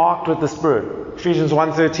we've been marked with the Spirit. Ephesians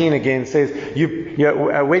 1:13 again says,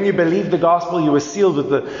 when you believe the gospel, you were sealed with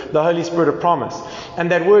the Holy Spirit of promise. And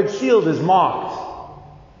that word sealed is marked.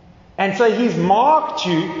 And so He's marked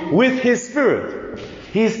you with His Spirit.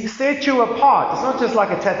 He's set you apart. It's not just like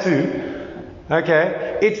a tattoo.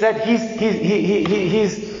 Okay? It's that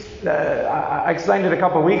I explained it a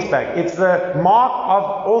couple of weeks back. It's the mark of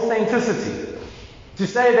authenticity. To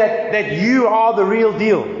say that you are the real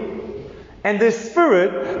deal. And this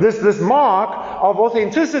Spirit, this mark of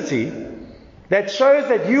authenticity that shows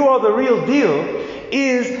that you are the real deal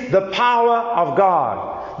is the power of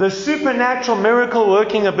God. The supernatural miracle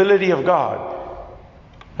working ability of God.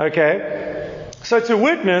 Okay? So to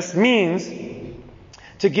witness means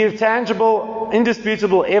to give tangible,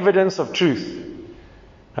 indisputable evidence of truth.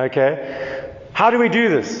 Okay? How do we do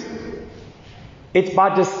this? It's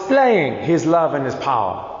by displaying His love and His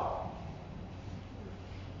power.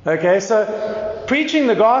 Okay, so preaching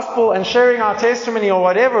the gospel and sharing our testimony or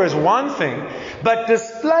whatever is one thing, but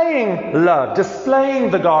displaying love, displaying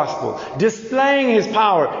the gospel, displaying His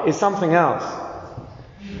power is something else.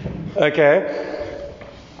 Okay?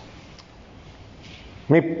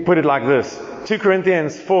 Let me put it like this. 2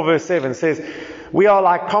 Corinthians 4 verse 7 says, we are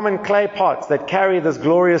like common clay pots that carry this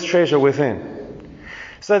glorious treasure within,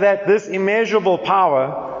 so that this immeasurable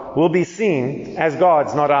power will be seen as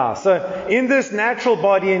God's, not ours. So in this natural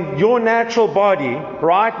body, in your natural body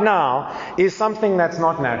right now, is something that's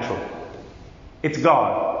not natural. It's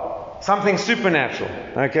God. Something supernatural.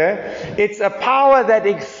 Okay? It's a power that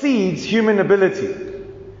exceeds human ability.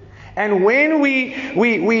 And when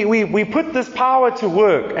we put this power to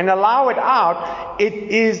work and allow it out, it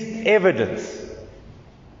is evidence.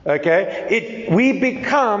 Okay? We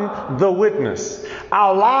become the witness.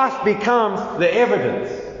 Our life becomes the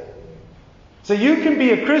evidence. So you can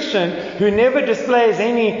be a Christian who never displays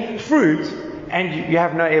any fruit and you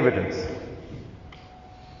have no evidence.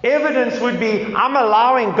 Evidence would be, I'm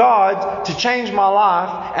allowing God to change my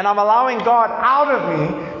life and I'm allowing God out of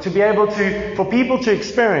me to be able to, for people to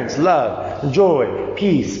experience love, joy,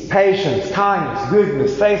 peace, patience, kindness,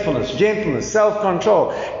 goodness, faithfulness, gentleness,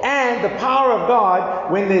 self-control, and the power of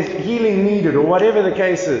God when there's healing needed or whatever the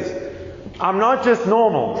case is. I'm not just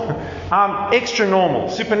normal. I'm extra normal,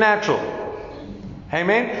 supernatural.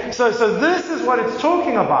 Amen? So this is what it's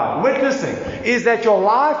talking about. Witnessing is that your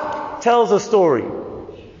life tells a story.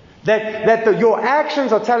 That your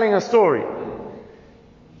actions are telling a story.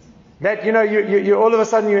 That, you all of a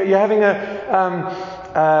sudden you're having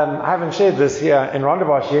I haven't shared this here in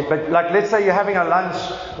Rondebosch yet, but like let's say you're having a lunch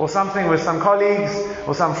or something with some colleagues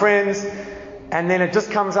or some friends, and then it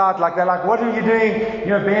just comes out like they're like, what are you doing?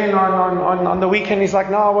 Ben on the weekend. He's like,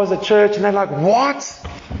 no, I was at church. And they're like, what?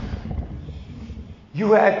 You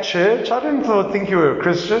were at church? I didn't think you were a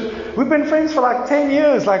Christian. We've been friends for like 10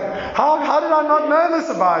 years. Like, how did I not know this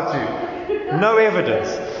about you? No evidence.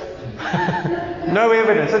 No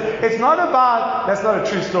evidence. It's not about, that's not a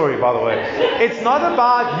true story, by the way. It's not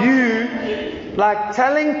about you, like,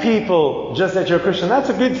 telling people just that you're a Christian. That's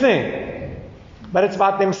a good thing. But it's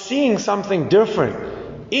about them seeing something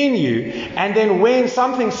different in you. And then when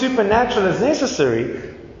something supernatural is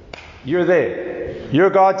necessary, you're there. You're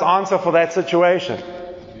God's answer for that situation.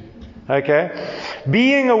 Okay?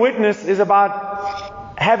 Being a witness is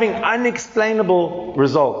about having unexplainable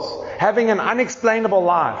results. Having an unexplainable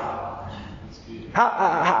life.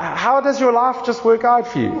 How does your life just work out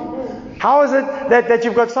for you? How is it that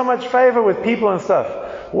you've got so much favor with people and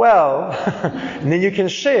stuff? Well, and then you can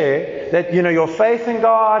share that, your faith in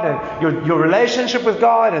God and your relationship with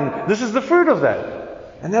God, and this is the fruit of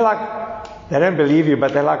that. And they're like, they don't believe you,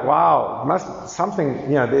 but they're like, wow, there's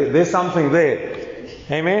something there.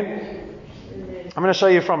 Amen? I'm going to show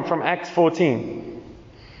you from Acts 14.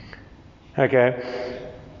 Okay.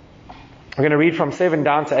 I'm going to read from 7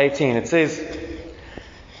 down to 18. It says,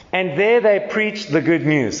 and there they preached the good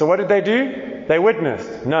news. So what did they do? They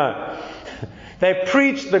witnessed. No. They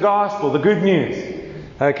preached the gospel, the good news.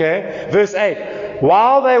 Okay? Verse 8.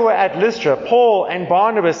 While they were at Lystra, Paul and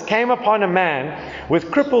Barnabas came upon a man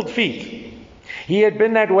with crippled feet. He had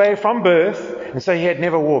been that way from birth, and so he had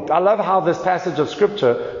never walked. I love how this passage of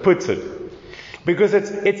Scripture puts it. Because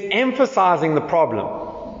it's emphasizing the problem.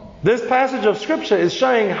 This passage of Scripture is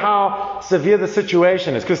showing how severe the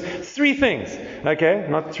situation is. Because 3 things. Okay?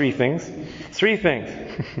 Not 3 things. 3 things.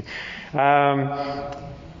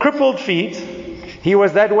 Crippled feet. He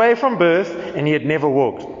was that way from birth and he had never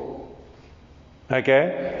walked.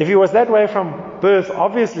 Okay? If he was that way from birth,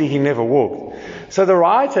 obviously he never walked. So the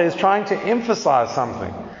writer is trying to emphasize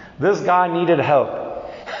something. This guy needed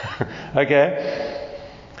help. Okay?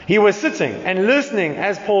 He was sitting and listening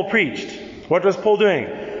as Paul preached. What was Paul doing?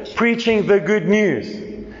 Preaching the good news.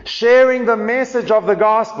 Sharing the message of the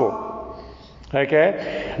gospel.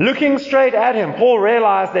 Okay? Looking straight at him, Paul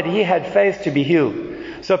realized that he had faith to be healed.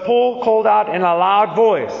 So Paul called out in a loud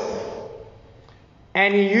voice.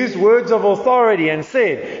 And he used words of authority and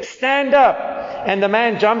said, stand up. And the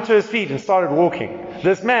man jumped to his feet and started walking.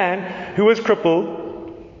 This man, who was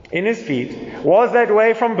crippled in his feet, was that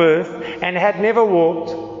way from birth and had never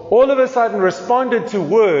walked, all of a sudden responded to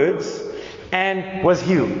words and was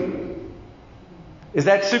healed. Is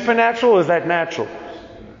that supernatural or is that natural?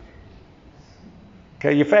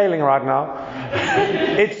 Okay, you're failing right now.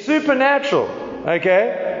 It's supernatural.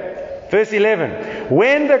 Okay? Verse 11.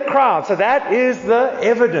 When the crowd, so that is the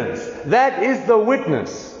evidence. That is the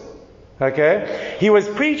witness. Okay? He was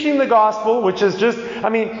preaching the gospel, which is just,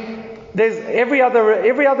 there's every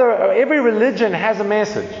religion has a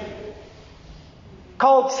message.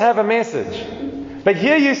 Cults have a message. But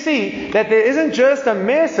here you see that there isn't just a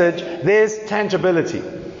message, there's tangibility.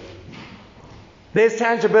 There's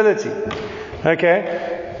tangibility.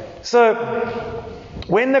 Okay? So,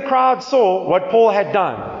 when the crowd saw what Paul had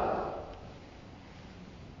done,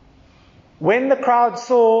 when the crowd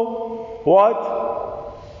saw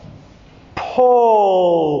what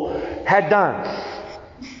Paul had done,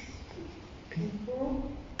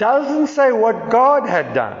 doesn't say what God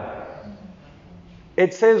had done.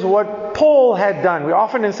 It says what Paul had done. We're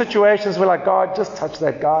often in situations where like, God, just touch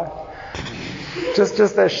that guy.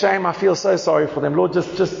 Just their shame. I feel so sorry for them. Lord,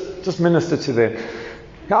 just minister to them.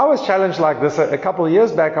 I was challenged like this a couple of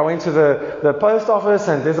years back. I went to the post office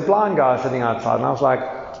and there's a blind guy sitting outside. And I was like,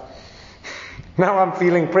 now I'm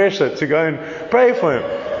feeling pressure to go and pray for him.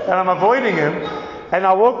 And I'm avoiding him. And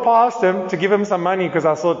I walked past him to give him some money because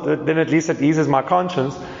I thought that then at least it eases my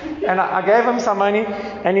conscience. And I gave him some money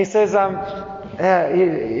and he says,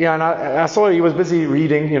 and I saw he was busy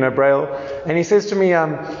reading, Braille. And he says to me,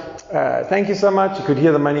 thank you so much. You could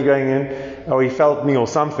hear the money going in. Or he felt me or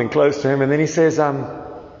something close to him. And then he says,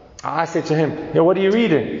 I said to him, what are you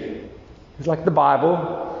reading? He's like, the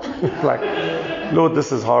Bible. Like, Lord,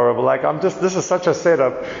 this is horrible. Like, this is such a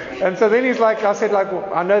setup. And so then he's like, I said, like,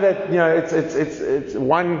 well, I know that, it's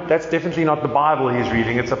one, that's definitely not the Bible he's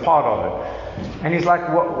reading. It's a part of it. And he's like,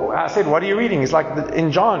 I said, what are you reading? He's like,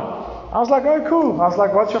 in John. I was like, oh, cool. I was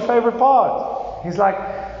like, what's your favorite part? He's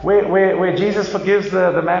like, where Jesus forgives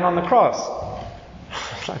the man on the cross.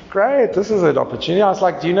 I was like, great, this is an opportunity. I was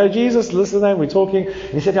like, do you know Jesus? Listen to him, we're talking.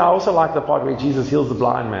 And he said, yeah, I also like the part where Jesus heals the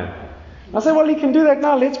blind man. I said, well, he can do that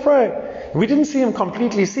now. Let's pray. We didn't see him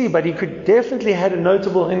completely see, but he could definitely had a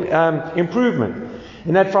notable improvement.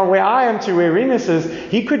 In that from where I am to where Renus is,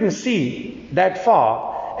 he couldn't see that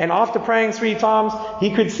far. And after praying 3 times,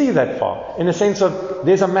 he could see that far. In the sense of,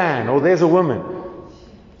 there's a man or there's a woman.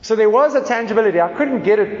 So there was a tangibility. I couldn't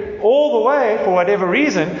get it all the way for whatever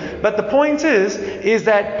reason. But the point is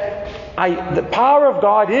that the power of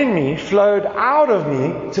God in me flowed out of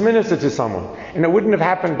me to minister to someone. And it wouldn't have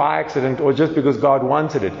happened by accident or just because God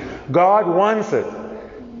wanted it. God wants it.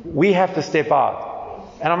 We have to step out.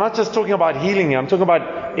 And I'm not just talking about healing here, I'm talking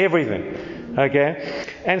about everything. Okay?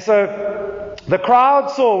 And so the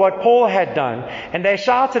crowd saw what Paul had done, and they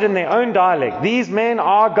shouted in their own dialect, "These men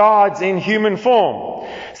are gods in human form."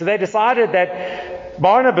 So they decided that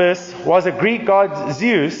Barnabas was a Greek god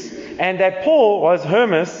Zeus, and that Paul was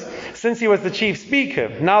Hermes, since he was the chief speaker.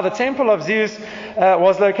 Now the temple of Zeus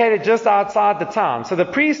was located just outside the town. So the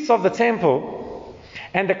priests of the temple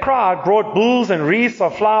and the crowd brought bulls and wreaths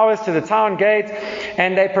of flowers to the town gate,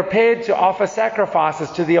 and they prepared to offer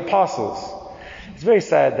sacrifices to the apostles. It's very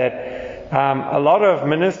sad that a lot of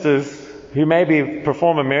ministers who maybe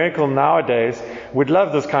perform a miracle nowadays would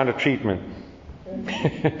love this kind of treatment.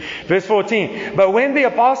 Verse 14. But when the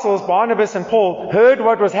apostles, Barnabas and Paul, heard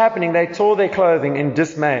what was happening, they tore their clothing in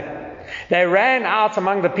dismay. They ran out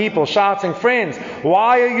among the people shouting, "Friends,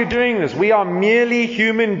 why are you doing this? We are merely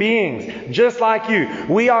human beings, just like you.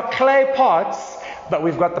 We are clay pots, but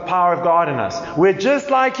we've got the power of God in us. We're just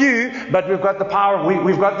like you, but we've got the power.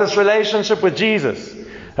 We've got this relationship with Jesus.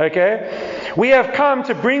 Okay? We have come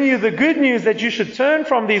to bring you the good news that you should turn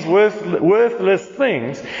from these worthless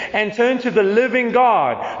things and turn to the living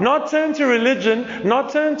God. Not turn to religion,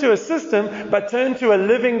 not turn to a system, but turn to a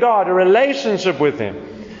living God, a relationship with Him.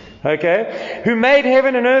 Okay? Who made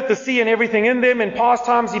heaven and earth, the sea and everything in them. In past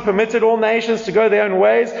times He permitted all nations to go their own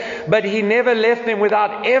ways, but He never left them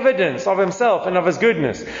without evidence of Himself and of His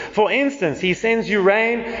goodness. For instance, He sends you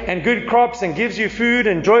rain and good crops and gives you food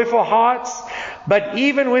and joyful hearts. But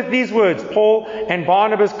even with these words, Paul and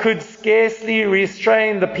Barnabas could scarcely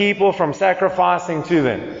restrain the people from sacrificing to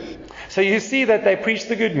them. So you see that they preached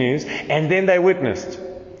the good news and then they witnessed.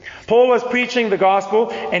 Paul was preaching the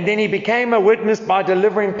gospel, and then he became a witness by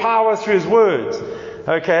delivering power through his words.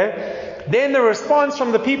 Okay? Then the response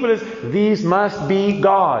from the people is, "These must be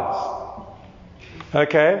gods."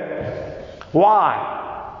 Okay? Why?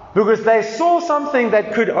 Because they saw something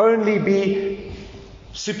that could only be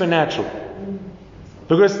supernatural.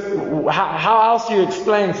 Because how else do you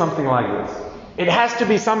explain something like this? It has to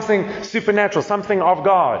be something supernatural, something of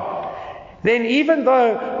God. Then even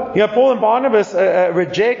though Paul and Barnabas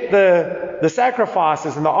reject the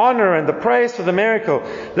sacrifices and the honor and the praise for the miracle,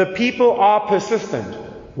 the people are persistent.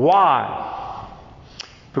 Why?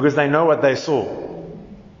 Because they know what they saw.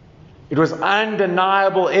 It was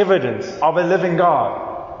undeniable evidence of a living God.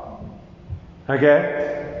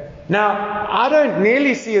 Okay? Now, I don't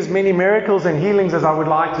nearly see as many miracles and healings as I would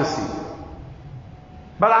like to see.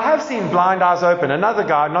 But I have seen blind eyes open. Another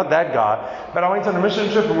guy, not that guy, but I went on a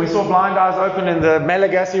mission trip and we saw blind eyes open in the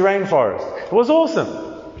Malagasy rainforest. It was awesome.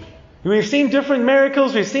 We've seen different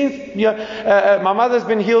miracles. We've seen, my mother's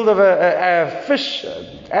been healed of a fish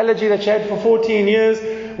allergy that she had for 14 years.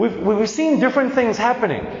 We've seen different things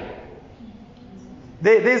happening.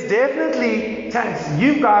 There's definitely,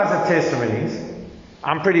 you guys have testimonies,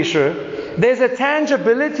 I'm pretty sure. There's a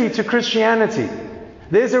tangibility to Christianity.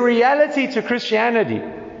 There's a reality to Christianity.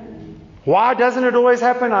 Why doesn't it always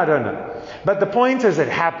happen? I don't know. But the point is it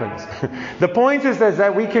happens. The point is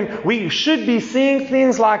that we should be seeing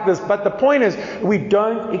things like this, but the point is we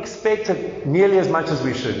don't expect it nearly as much as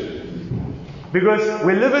we should. Because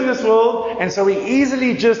we live in this world, and so we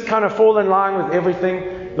easily just kind of fall in line with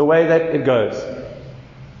everything the way that it goes.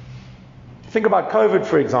 Think about COVID,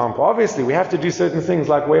 for example. Obviously, we have to do certain things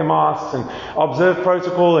like wear masks and observe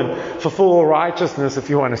protocol and fulfill all righteousness, if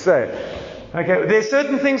you want to say. Okay, there's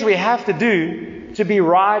certain things we have to do to be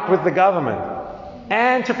right with the government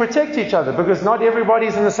and to protect each other, because not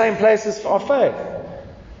everybody's in the same places of faith.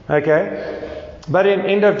 Okay? But in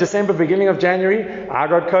end of December, beginning of January, I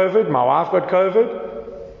got COVID, my wife got COVID.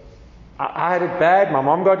 I had it bad, my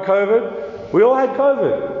mom got COVID. We all had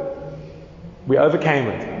COVID. We overcame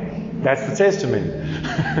it. That's the testimony.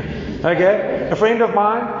 Okay? A friend of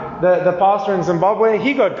mine, the pastor in Zimbabwe,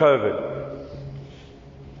 he got COVID.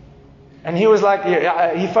 And he was like,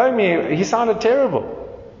 he phoned me, he sounded terrible.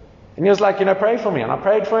 And he was like, pray for me. And I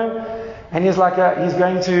prayed for him. And he's like, he's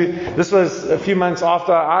going to, this was a few months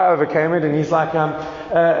after I overcame it, and he's like,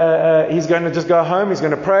 he's going to just go home, he's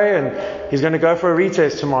going to pray, and he's going to go for a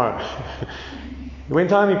retest tomorrow. He went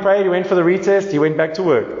home, he prayed, he went for the retest, he went back to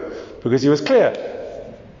work. Because he was clear.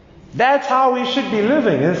 That's how we should be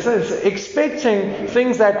living. It's expecting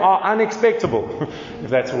things that are unexpectable, if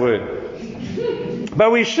that's a word.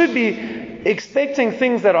 But we should be expecting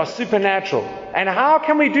things that are supernatural. And how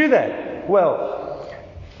can we do that? Well,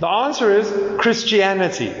 the answer is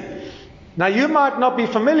Christianity. Now, you might not be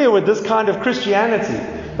familiar with this kind of Christianity,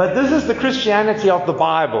 But this is the Christianity of the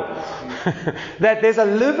Bible. That there's a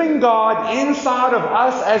living God inside of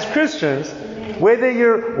us as Christians, whether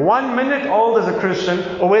you're 1 minute old as a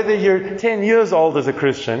Christian or whether you're 10 years old as a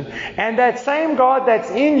Christian. And that same God that's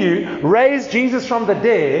in you raised Jesus from the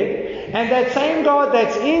dead. And that same God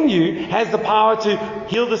that's in you has the power to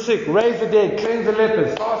heal the sick, raise the dead, cleanse the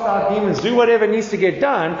lepers, cast out demons, do whatever needs to get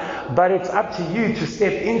done. But it's up to you to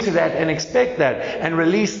step into that and expect that and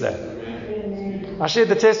release that. I shared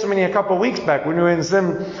the testimony a couple of weeks back when we were in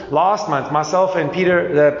Zim last month, myself and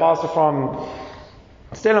Peter, the pastor from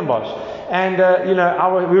Stellenbosch. And,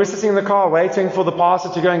 we were sitting in the car waiting for the pastor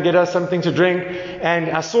to go and get us something to drink.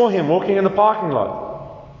 And I saw him walking in the parking lot.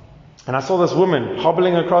 And I saw this woman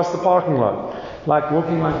hobbling across the parking lot, like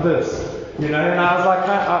walking like this, And I was like,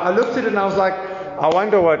 I looked at it and I was like, I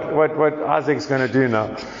wonder what Isaac's going to do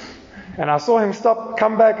now. And I saw him stop,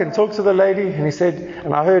 come back and talk to the lady. And he said,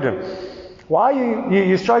 and I heard him, why are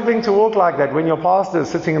you struggling to walk like that when your pastor is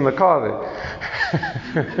sitting in the car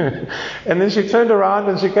there? And then she turned around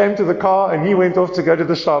and she came to the car and he went off to go to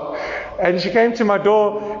the shop. And she came to my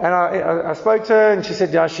door and I spoke to her and she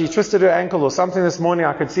said, yeah, she twisted her ankle or something this morning.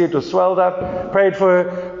 I could see it was swelled up. Prayed for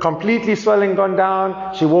her. Completely swelling gone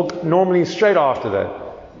down. She walked normally straight after that.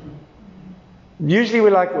 Usually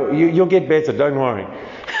we're like, you'll get better, don't worry.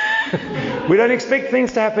 We don't expect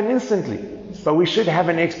things to happen instantly. But we should have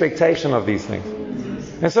an expectation of these things.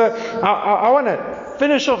 And so I want to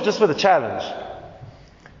finish off just with a challenge.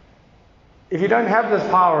 If you don't have this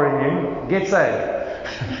power in you, get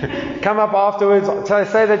saved. Come up afterwards,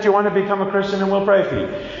 say that you want to become a Christian and we'll pray for you.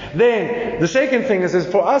 Then, the second thing is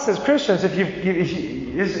for us as Christians,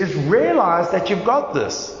 is realize that you've got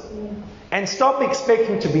this. And stop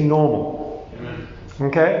expecting to be normal.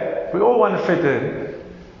 Okay? We all want to fit in.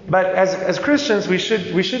 But as Christians, we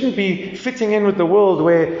shouldn't be fitting in with the world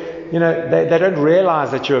where, they don't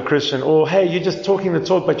realize that you're a Christian. Or, hey, you're just talking the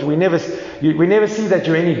talk, but we never see that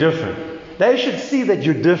you're any different. They should see that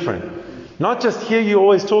you're different. Not just hear you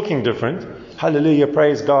always talking different. Hallelujah,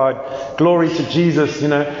 praise God, glory to Jesus,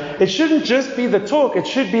 It shouldn't just be the talk, it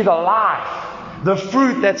should be the life, the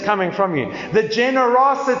fruit that's coming from you. The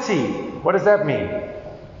generosity. What does that mean?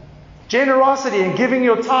 Generosity in giving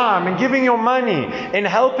your time and giving your money and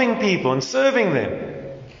helping people and serving them.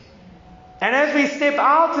 And as we step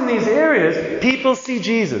out in these areas, people see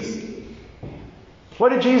Jesus. What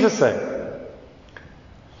did Jesus say?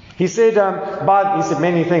 He said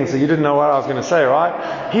many things, so you didn't know what I was going to say,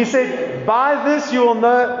 right? He said, by this you will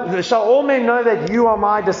know, shall all men know that you are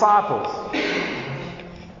my disciples.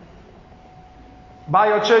 By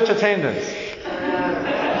your church attendance.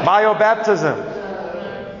 By your baptism.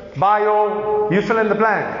 By your, you fill in the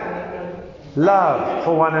blank. Love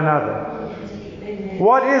for one another.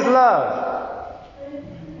 What is love?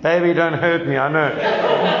 Baby, don't hurt me, I know.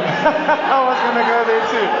 I was going to go there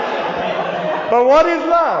too. But what is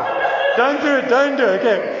love? Don't do it.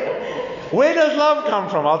 Okay. Where does love come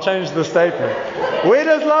from? I'll change the statement. Where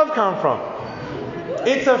does love come from?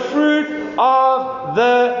 It's a fruit of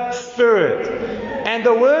the Spirit. And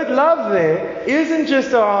the word love there isn't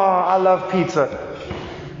just, I love pizza.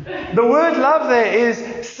 The word love there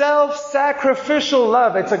is self-sacrificial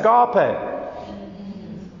love. It's agape.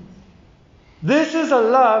 This is a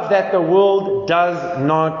love that the world does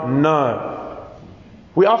not know.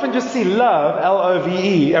 We often just see love,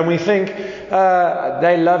 L-O-V-E, and we think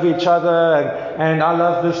they love each other, and I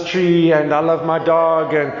love this tree, and I love my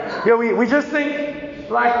dog, and we just think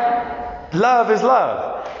like love is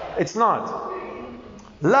love. It's not.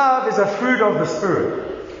 Love is a fruit of the Spirit.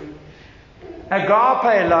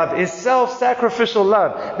 Agape love is self-sacrificial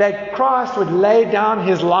love, that Christ would lay down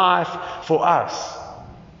His life for us.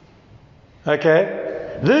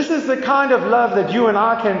 Okay? This is the kind of love that you and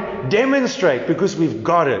I can demonstrate because we've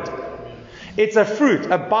got it. It's a fruit,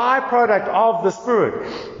 a byproduct of the Spirit.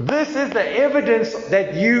 This is the evidence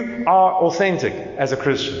that you are authentic as a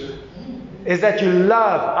Christian. Is that you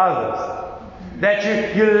love others.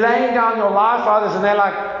 That you're laying down your life for others and they're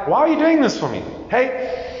like, why are you doing this for me?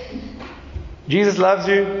 Hey, Jesus loves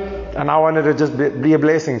you and I wanted to just be a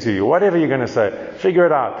blessing to you. Whatever you're going to say, figure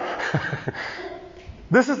it out.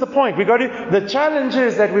 This is the point. The challenge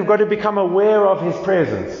is that we've got to become aware of His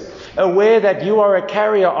presence. Aware that you are a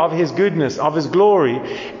carrier of His goodness, of His glory.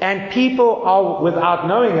 And people are, without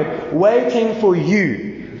knowing it, waiting for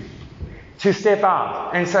you to step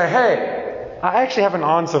out and say, hey, I actually have an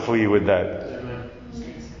answer for you with that.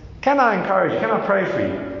 Can I encourage you? Can I pray for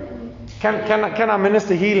you? Can I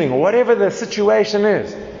minister healing? Or whatever the situation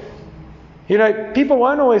is. You know, people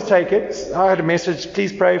won't always take it. I had a message,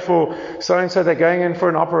 please pray for so-and-so, they're going in for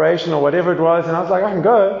an operation or whatever it was. And I was like, I can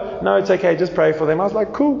go. No, it's okay, just pray for them. I was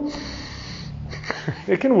like, cool.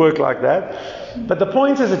 It can work like that. But the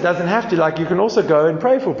point is, it doesn't have to. Like, you can also go and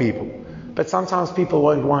pray for people. But sometimes people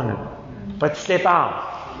won't want it. But step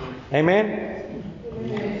out. Amen?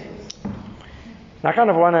 I kind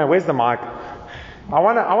of want to, where's the mic? I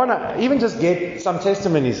want to even just get some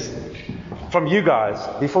testimonies from you guys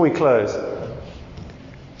before we close.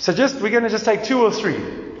 So we're going to just take 2 or 3.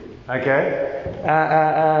 Okay?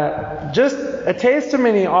 Just a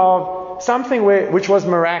testimony of something which was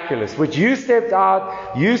miraculous, which you stepped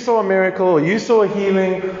out, you saw a miracle, or you saw a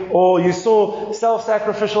healing, or you saw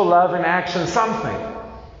self-sacrificial love in action, something.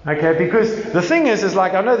 Okay, because the thing is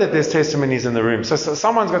like, I know that there's testimonies in the room, so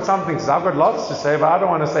someone's got something to say. I've got lots to say, but I don't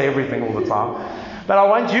want to say everything all the time. But I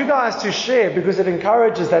want you guys to share, because it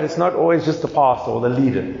encourages that it's not always just the pastor or the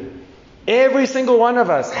leader. Every single one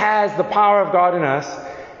of us has the power of God in us.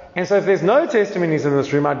 And so if there's no testimonies in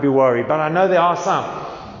this room, I'd be worried. But I know there are some.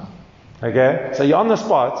 Okay? So you're on the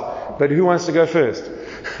spot, but who wants to go first?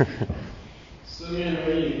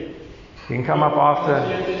 You can come up after.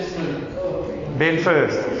 Ben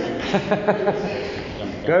first.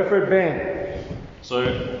 Go for it, Ben. So,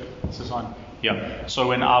 is this on? Yeah. So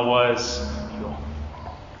when I was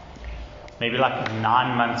maybe like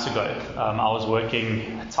 9 months ago, I was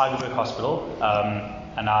working at Tygerberg Hospital,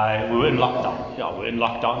 and we were in lockdown. Yeah, we were in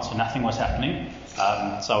lockdown, so nothing was happening.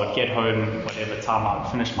 So I would get home whatever time I would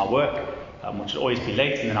finish my work, which would always be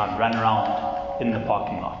late, and then I'd run around in the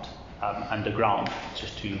parking lot, underground,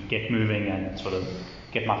 just to get moving and sort of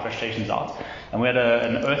get my frustrations out. And we had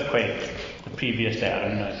an earthquake the previous day. I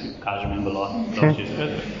don't know if you guys remember last year's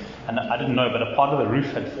earthquake. And I didn't know, but a part of the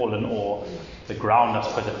roof had fallen, or the ground, I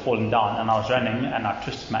suppose, had fallen down. And I was running, and I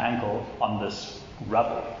twisted my ankle on this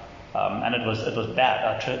rubble. And it was bad.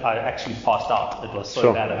 I actually passed out. It was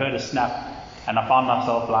so bad. I heard a snap, and I found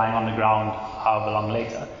myself lying on the ground however long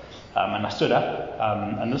later. And I stood up.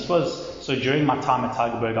 And this was, so during my time at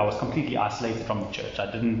Tygerberg, I was completely isolated from the church. I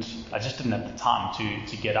just didn't have the time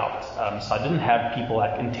to get out. So I didn't have people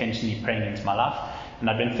like intentionally praying into my life. And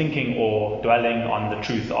I'd been thinking or dwelling on the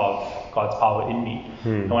truth of God's power in me.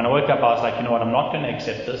 And when I woke up, I was like, you know what, I'm not going to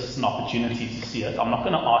accept this as an opportunity to see it. I'm not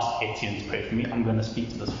going to ask Etienne to pray for me. I'm going to speak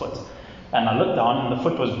to this foot. And I looked down, and the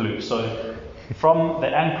foot was blue. So from the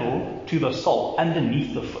ankle to the sole,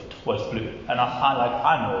 underneath the foot was blue. And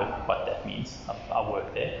I know what that means. I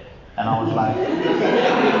work there. And I was like,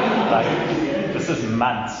 this is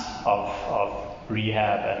months of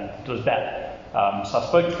rehab, and it was bad. So I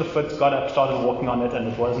spoke to the foot, got up, started walking on it, and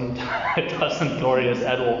it wasn't glorious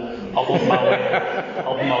at all. I hobbled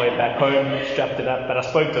my way back home, strapped it up, but I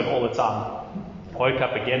spoke to it all the time. Woke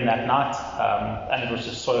up again that night, and it was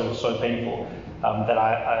just so painful that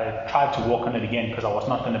I tried to walk on it again, because I was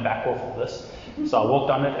not going to back off of this. So I walked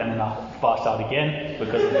on it, and then I passed out again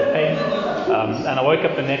because of the pain. And I woke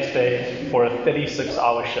up the next day for a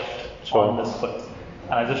 36-hour shift on this foot.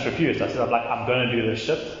 And I just refused. I said, I'm going to do this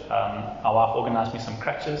shift. My wife organized me some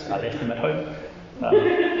crutches. I left them at home. She'll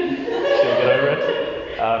get over it.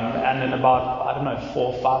 And in about,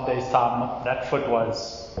 4 or 5 days' time, that foot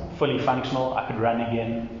was fully functional. I could run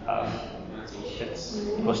again. It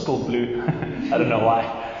was still blue. I don't know why.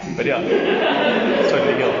 But yeah, it's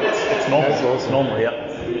totally healed. It's normal. That's awesome. It's normal, yeah.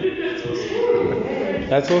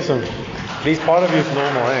 That's awesome. At least part of you is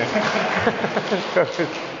normal, eh?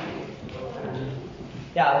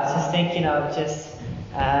 Yeah, I was just thinking of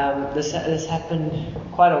this happened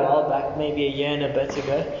quite a while back, maybe a year and a bit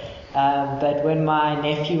ago. But when my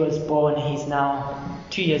nephew was born, he's now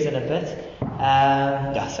 2 years and a bit.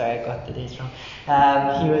 Sorry, I got the dates wrong.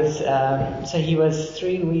 He was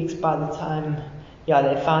 3 weeks by the time,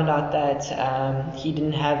 they found out that he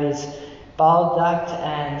didn't have his bile duct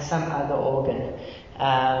and some other organ.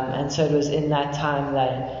 And so it was in that time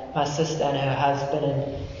that my sister and her husband and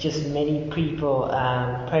just many people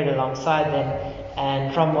prayed alongside them.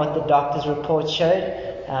 And from what the doctor's report showed,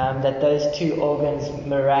 that those 2 organs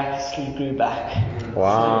miraculously grew back.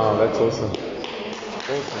 Wow, that's awesome.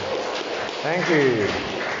 Awesome. Thank you.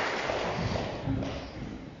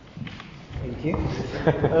 Thank you.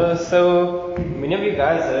 So many of you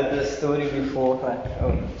guys heard this story before,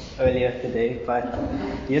 earlier today, but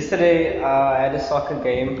yesterday I had a soccer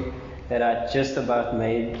game that I just about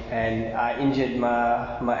made, and I injured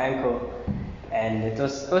my ankle, and it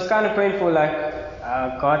was kind of painful.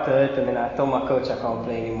 I got hurt, and then I told my coach I can't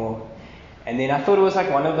play anymore. And then I thought it was like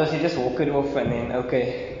one of those, you just walk it off and then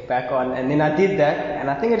okay, back on. And then I did that, and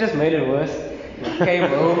I think it just made it worse. I came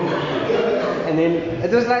home, and then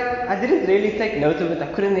it was like I didn't really take note of it. I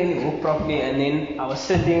couldn't really walk properly, and then I was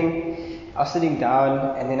sitting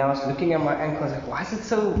down, and then I was looking at my ankle. I was like,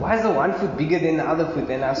 why is the one foot bigger than the other foot?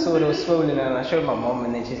 And I saw it was swollen, and I showed my mom,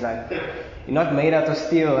 and then she's like, you're not made out of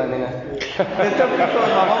steel. And then the typical,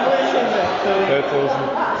 my mom always says that. That's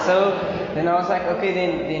awesome. So then I was like, okay,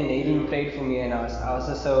 then Nadine prayed for me, and I was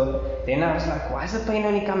just then I was like, why is the pain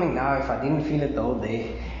only coming now if I didn't feel it the whole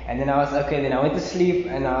day? And then I was okay, then I went to sleep,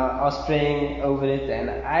 and I was praying over it, and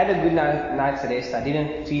I had a good night's rest. I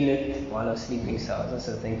didn't feel it while I was sleeping, so I was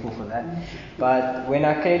also thankful for that. But when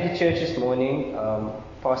I came to church this morning,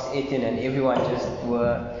 Pastor Etienne and everyone just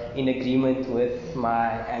were in agreement with my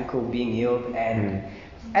ankle being healed, and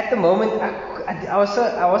at the moment I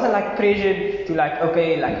wasn't like pressured to like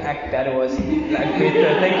act that it was like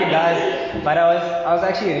better. Thank you guys, but I was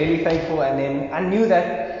actually really thankful, and then I knew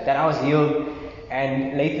that I was healed.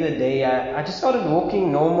 And later the day, I just started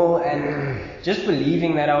walking normal and just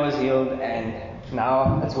believing that I was healed, and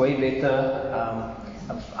now it's way better.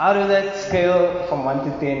 Out of that scale from 1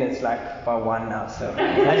 to 10, it's like by 1 now. So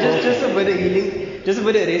just a bit of healing, just a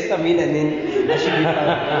bit of rest, and then I should be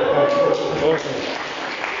fine. Awesome.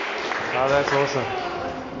 Oh, that's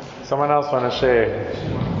awesome. Someone else want to share?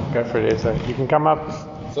 Go for it, Esa. You can come up.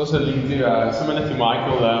 It's also linked to, similar to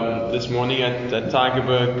Michael, this morning at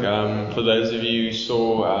Tigerberg, for those of you who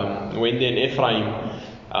saw Wendy and Ephraim,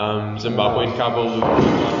 Zimbabwean couple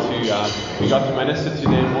we got to minister to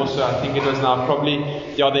them also. I think it was now probably,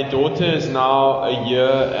 their daughter is now 1 year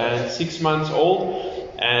and 6 months old,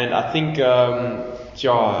 and I think, it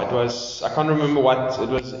was, I can't remember what, it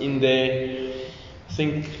was in their, I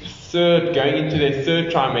think going into their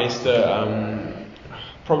third trimester,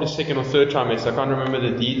 probably second or third trimester, I can't remember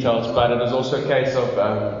the details, but it was also a case of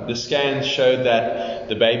the scans showed that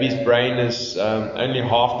the baby's brain is only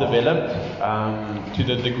half developed to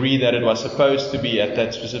the degree that it was supposed to be at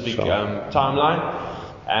that specific timeline,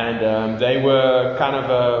 and they were kind of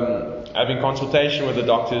having consultation with the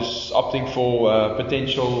doctors, opting for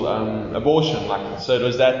potential abortion. So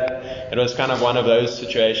it was kind of one of those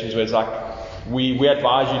situations where it's like, we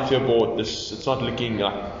advise you to abort this. It's not looking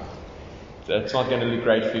like it's not going to look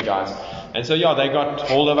great for you guys. And so they got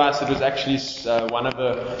hold of us. It was actually one of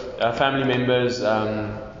the family members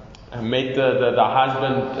met the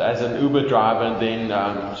husband as an Uber driver, and then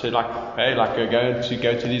said hey,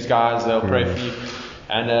 go to these guys, they'll pray for you.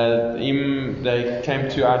 And they came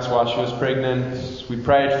to us while she was pregnant. We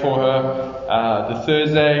prayed for her. The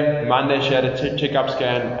Thursday, Monday, she had a checkup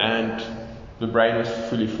scan, and the brain was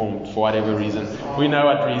fully formed for whatever reason. We know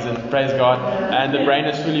what reason, praise God. And the brain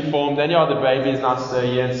is fully formed. And the baby is now 1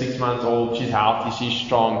 year and 6 months old. She's healthy, she's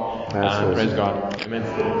strong. Awesome. Praise God. Amen.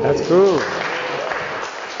 That's cool.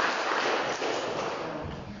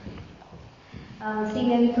 Seeing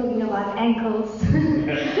that we're talking about ankles, I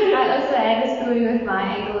also had a story with my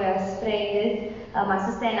ankle where I sprained it. My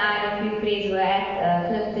sister and I and a few friends were at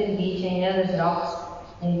Clifton Beach, and there's rocks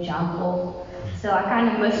and you jump off. So I kind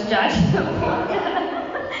of misjudged the water.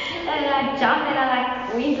 And I jumped and I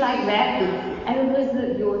went like that. And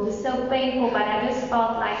it was so painful, but I just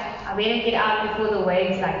felt like I better get out before the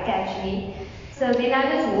waves catch me. So then I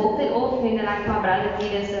just walked it off, and my brother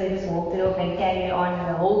did it, so he just walked it off and carried it on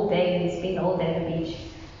the whole day. We spent the whole day at the beach.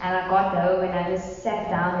 And I got home and I just sat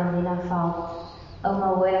down, and then I felt, oh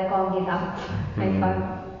my word, I can't get up. And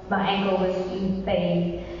my ankle was in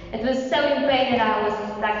pain. It was so in pain that I was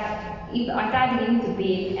I tried to get into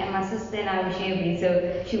bed, and my sister and I were sharing bed, so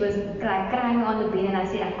she was crying on the bed, and I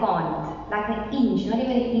said, I can't. Like an inch, not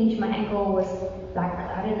even an inch, my ankle was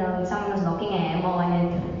I don't know, someone was knocking a hammer on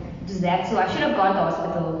it. It was that, so I should have gone to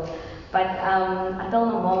hospital. But I told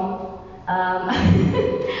my mom,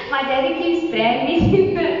 my daddy keeps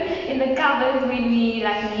branding in the cupboard when we need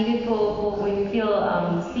it for when we feel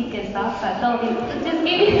sick and stuff. So I told him, just give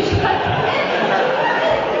me a shot.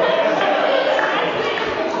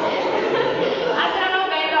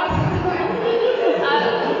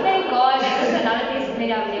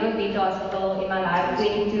 I've never been to hospital in my life,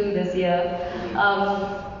 22 this year.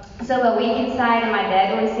 So I went inside, and my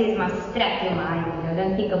dad always says, must strap your mind,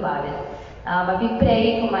 don't think about it. But we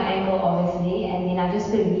prayed for my ankle, obviously, and then I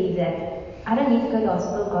just believed that I don't need to go to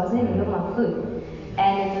hospital because I look my foot.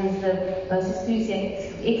 And it was the most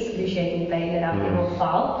excruciating pain that I've ever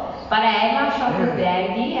felt. But I had my shot with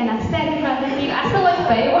brandy, and I sat in front of the TV. I still watched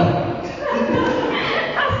Baywatch.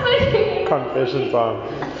 Confession time.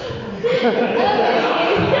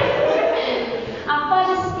 I fell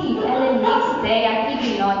asleep, and the next day, I kid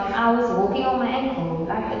you not, I was walking on my ankle.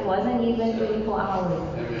 It wasn't even 24 hours.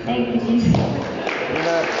 Thank you, Jesus.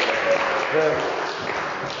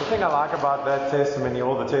 The thing I like about that testimony,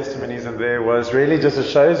 all the testimonies in there, was really just it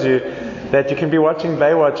shows you that you can be watching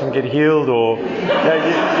Baywatch and get healed, or you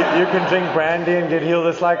can drink brandy and get healed.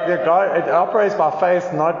 It's like God, it operates by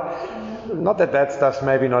faith, not that stuff's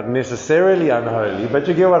maybe not necessarily unholy, but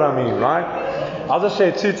you get what I mean, right? I'll just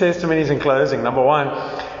share 2 testimonies in closing. Number 1,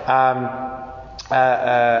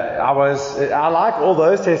 I like all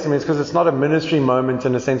those testimonies because it's not a ministry moment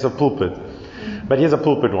in the sense of pulpit. But here's a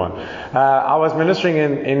pulpit one. I was ministering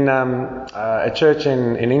in a church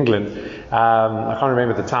in England. I can't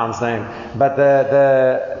remember the town's name. But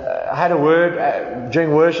I had a word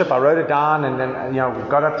during worship. I wrote it down, and then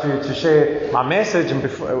got up to share my message. And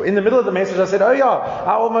in the middle of the message, I said, "Oh yeah,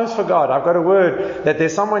 I almost forgot. I've got a word that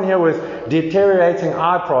there's someone here with deteriorating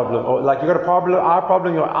eye problem, or like you've got a eye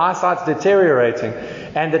problem, your eyesight's deteriorating,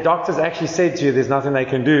 and the doctors actually said to you, there's nothing they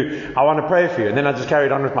can do. I want to pray for you." And then I just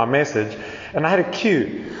carried on with my message. And I had a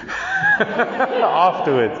queue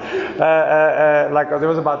afterwards. Like there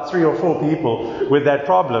was about 3 or 4 people with that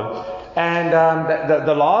problem. And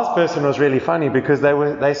the last person was really funny because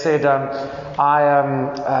they said,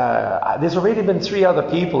 there's already been 3 other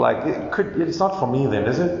people. Like it's not for me then,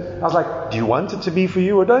 is it? I was like, do you want it to be for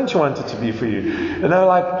you or don't you want it to be for you? And they were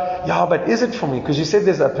like, yeah, but is it for me? Because you said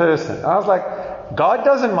there's a person. And I was like, God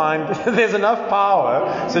doesn't mind. There's enough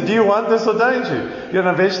power. So do you want this or don't you? You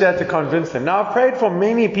eventually had to convince them. Now I've prayed for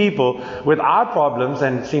many people with eye problems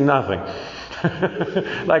and seen nothing.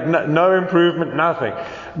 Like no improvement, nothing.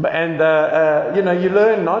 And you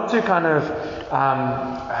learn not to kind of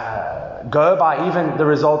go by even the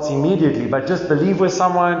results immediately, but just believe with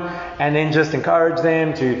someone and then just encourage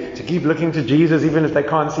them to keep looking to Jesus even if they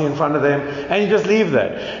can't see in front of them, and you just leave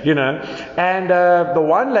that, And the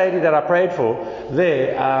one lady that I prayed for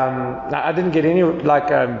there, I didn't get any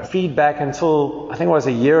feedback until I think it was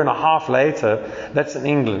a year and a half later. That's in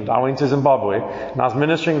England. I went to Zimbabwe and I was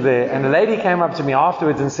ministering there, and the lady came up to me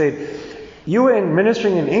afterwards and said, "You were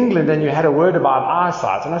ministering in England and you had a word about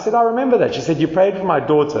eyesight." And I said, "I remember that." She said, "You prayed for my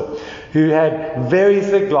daughter who had very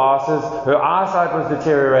thick glasses. Her eyesight was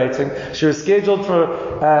deteriorating. She was scheduled for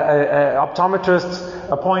an optometrist's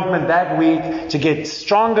appointment that week to get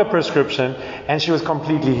stronger prescription, and she was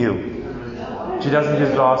completely healed. She doesn't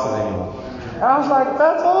use glasses anymore." And I was like,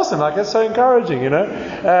 that's awesome. Like, it's so encouraging,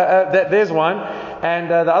 There's one. And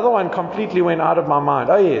the other one completely went out of my mind.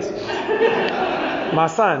 Oh, yes. My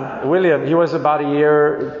son, William, he was about a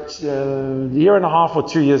year and a half or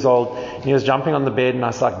 2 years old. He was jumping on the bed, and I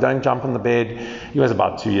was like, "Don't jump on the bed." He was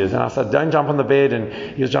about 2 years. And I said, "Don't jump on the bed." And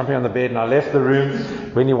he was jumping on the bed, and I left the room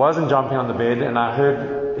when he wasn't jumping on the bed, and I heard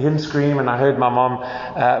him scream, and I heard my mom,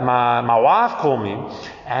 my wife call me.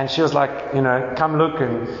 And she was like, "Come look."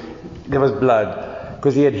 And there was blood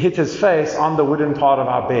because he had hit his face on the wooden part of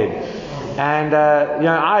our bed. And,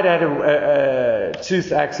 I'd had a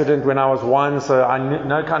tooth accident when I was 1, so I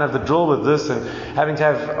know kind of the drill with this and having to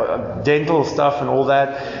have dental stuff and all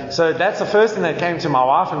that. So that's the first thing that came to my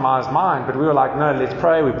wife and my mind. But we were like, no, let's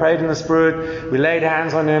pray. We prayed in the Spirit. We laid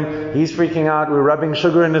hands on him. He's freaking out. We were rubbing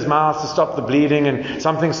sugar in his mouth to stop the bleeding and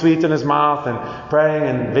something sweet in his mouth and praying.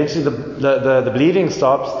 And eventually the bleeding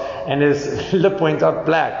stops and his lip went up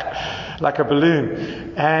black, like a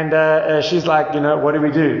balloon. And she's like, what do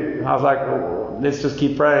we do? And I was like, well, let's just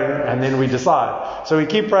keep praying, and then we decide. So we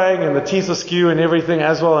keep praying, and the teeth are skew and everything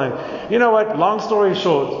as well. And you know what? Long story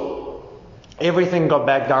short, everything got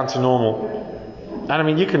back down to normal. And I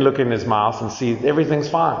mean, you can look in his mouth and see everything's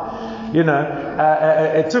fine.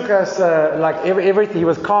 It took us everything. He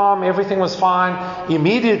was calm, everything was fine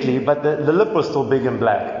immediately, but the lip was still big and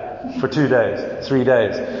black for 2 days, 3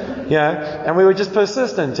 days. And we were just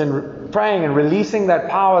persistent in praying and releasing that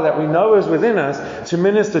power that we know is within us to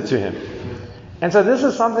minister to him. And so this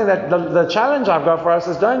is something that the challenge I've got for us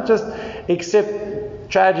is don't just accept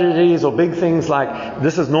tragedies or big things like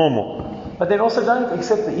this is normal, but then also don't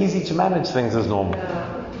accept the easy to manage things as normal.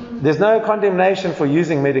 There's no condemnation for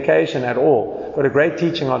using medication at all. Got a great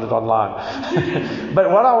teaching on it online. But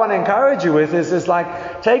what I want to encourage you with is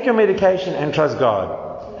like, take your medication and trust God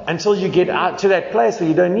until you get out to that place where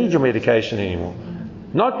you don't need your medication anymore.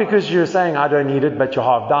 Not because you're saying I don't need it, but you're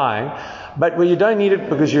half dying, but where you don't need it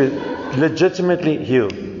because you're legitimately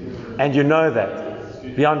healed. And you know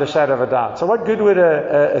that beyond a shadow of a doubt. So what good would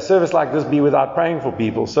a service like this be without praying for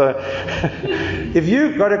people? So if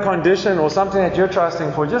you've got a condition or something that you're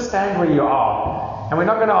trusting for, just stand where you are. And we're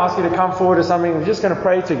not going to ask you to come forward or something. We're just going to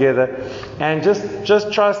pray together and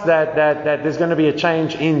just trust that there's going to be a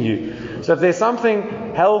change in you. So if there's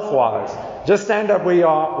something health-wise, just stand up where you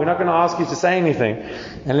are. We're not going to ask you to say anything.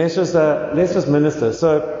 And let's just minister.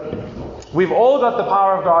 So we've all got the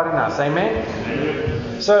power of God in us.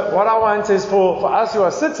 Amen? So what I want is for us who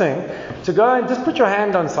are sitting to go and just put your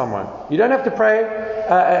hand on someone. You don't have to pray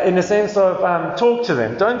in the sense of talk to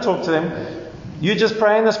them. Don't talk to them. You just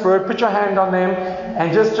pray in the Spirit, put your hand on them,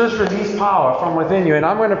 and just release power from within you. And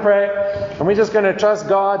I'm going to pray, and we're just going to trust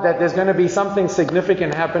God that there's going to be something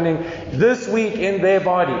significant happening this week in their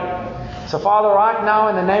body. So Father, right now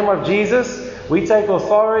in the name of Jesus, we take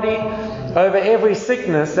authority over every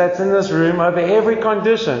sickness that's in this room, over every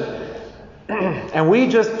condition, and we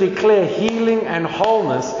just declare healing and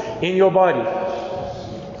wholeness in your body.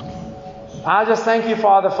 I just thank you,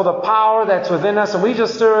 Father, for the power that's within us, and we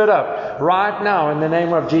just stir it up right now in the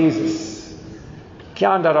name of Jesus.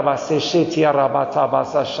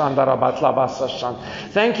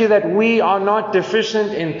 Thank you that we are not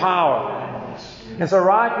deficient in power. And so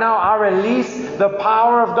right now I release the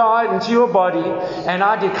power of God into your body, and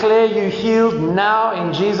I declare you healed now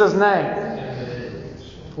in Jesus' name.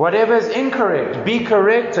 Whatever is incorrect, be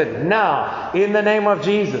corrected now in the name of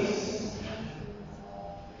Jesus.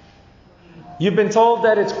 You've been told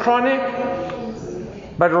that it's chronic,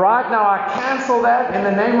 but right now I cancel that in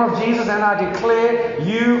the name of Jesus, and I declare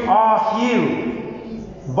you are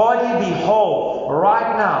healed. Body be whole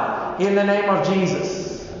right now in the name of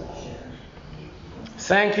Jesus.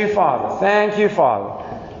 Thank you, Father. Thank you, Father.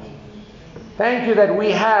 Thank you that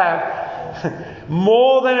we have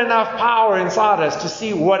more than enough power inside us to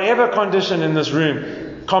see whatever condition in this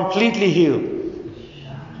room completely healed.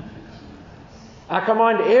 I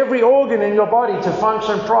command every organ in your body to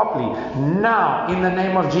function properly now in the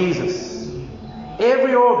name of Jesus.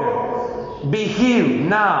 Every organ be healed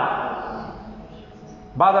now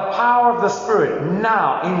by the power of the Spirit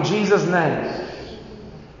now in Jesus' name.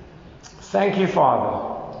 Thank you,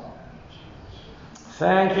 Father.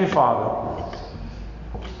 Thank you, Father.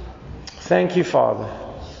 Thank you, Father.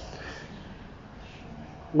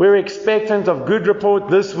 We're expectant of good report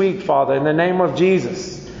this week, Father, in the name of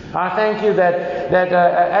Jesus. I thank you that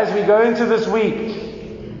as we go into this week,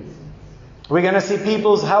 we're going to see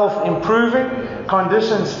people's health improving,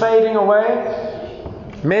 conditions fading away,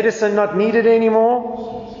 medicine not needed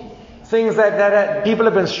anymore, things that people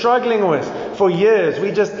have been struggling with for years.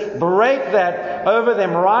 We just break that over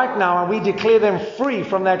them right now, and we declare them free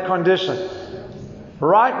from that condition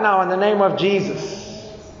right now in the name of Jesus.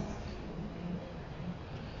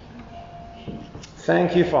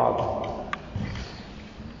 Thank you, Father.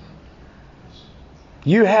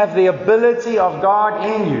 You have the ability of God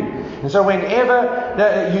in you. And so whenever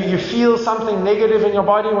you feel something negative in your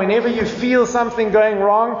body, whenever you feel something going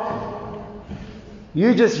wrong,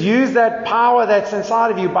 you just use that power that's inside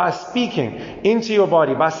of you by speaking into your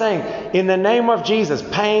body, by saying, in the name of Jesus,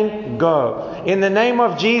 pain, go. In the name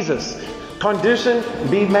of Jesus, condition,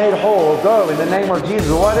 be made whole, go. In the name of Jesus,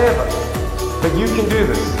 whatever. But you can do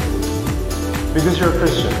this because you're a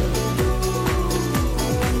Christian.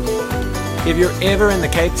 If you're ever in the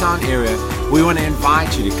Cape Town area, we want to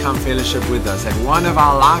invite you to come fellowship with us at one of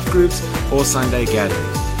our life groups or Sunday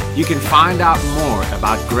gatherings. You can find out more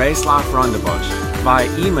about Grace Life Rondebosch via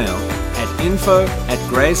email at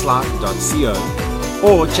info@gracelife.co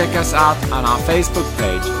or check us out on our Facebook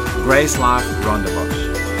page, Grace Life Rondebosch.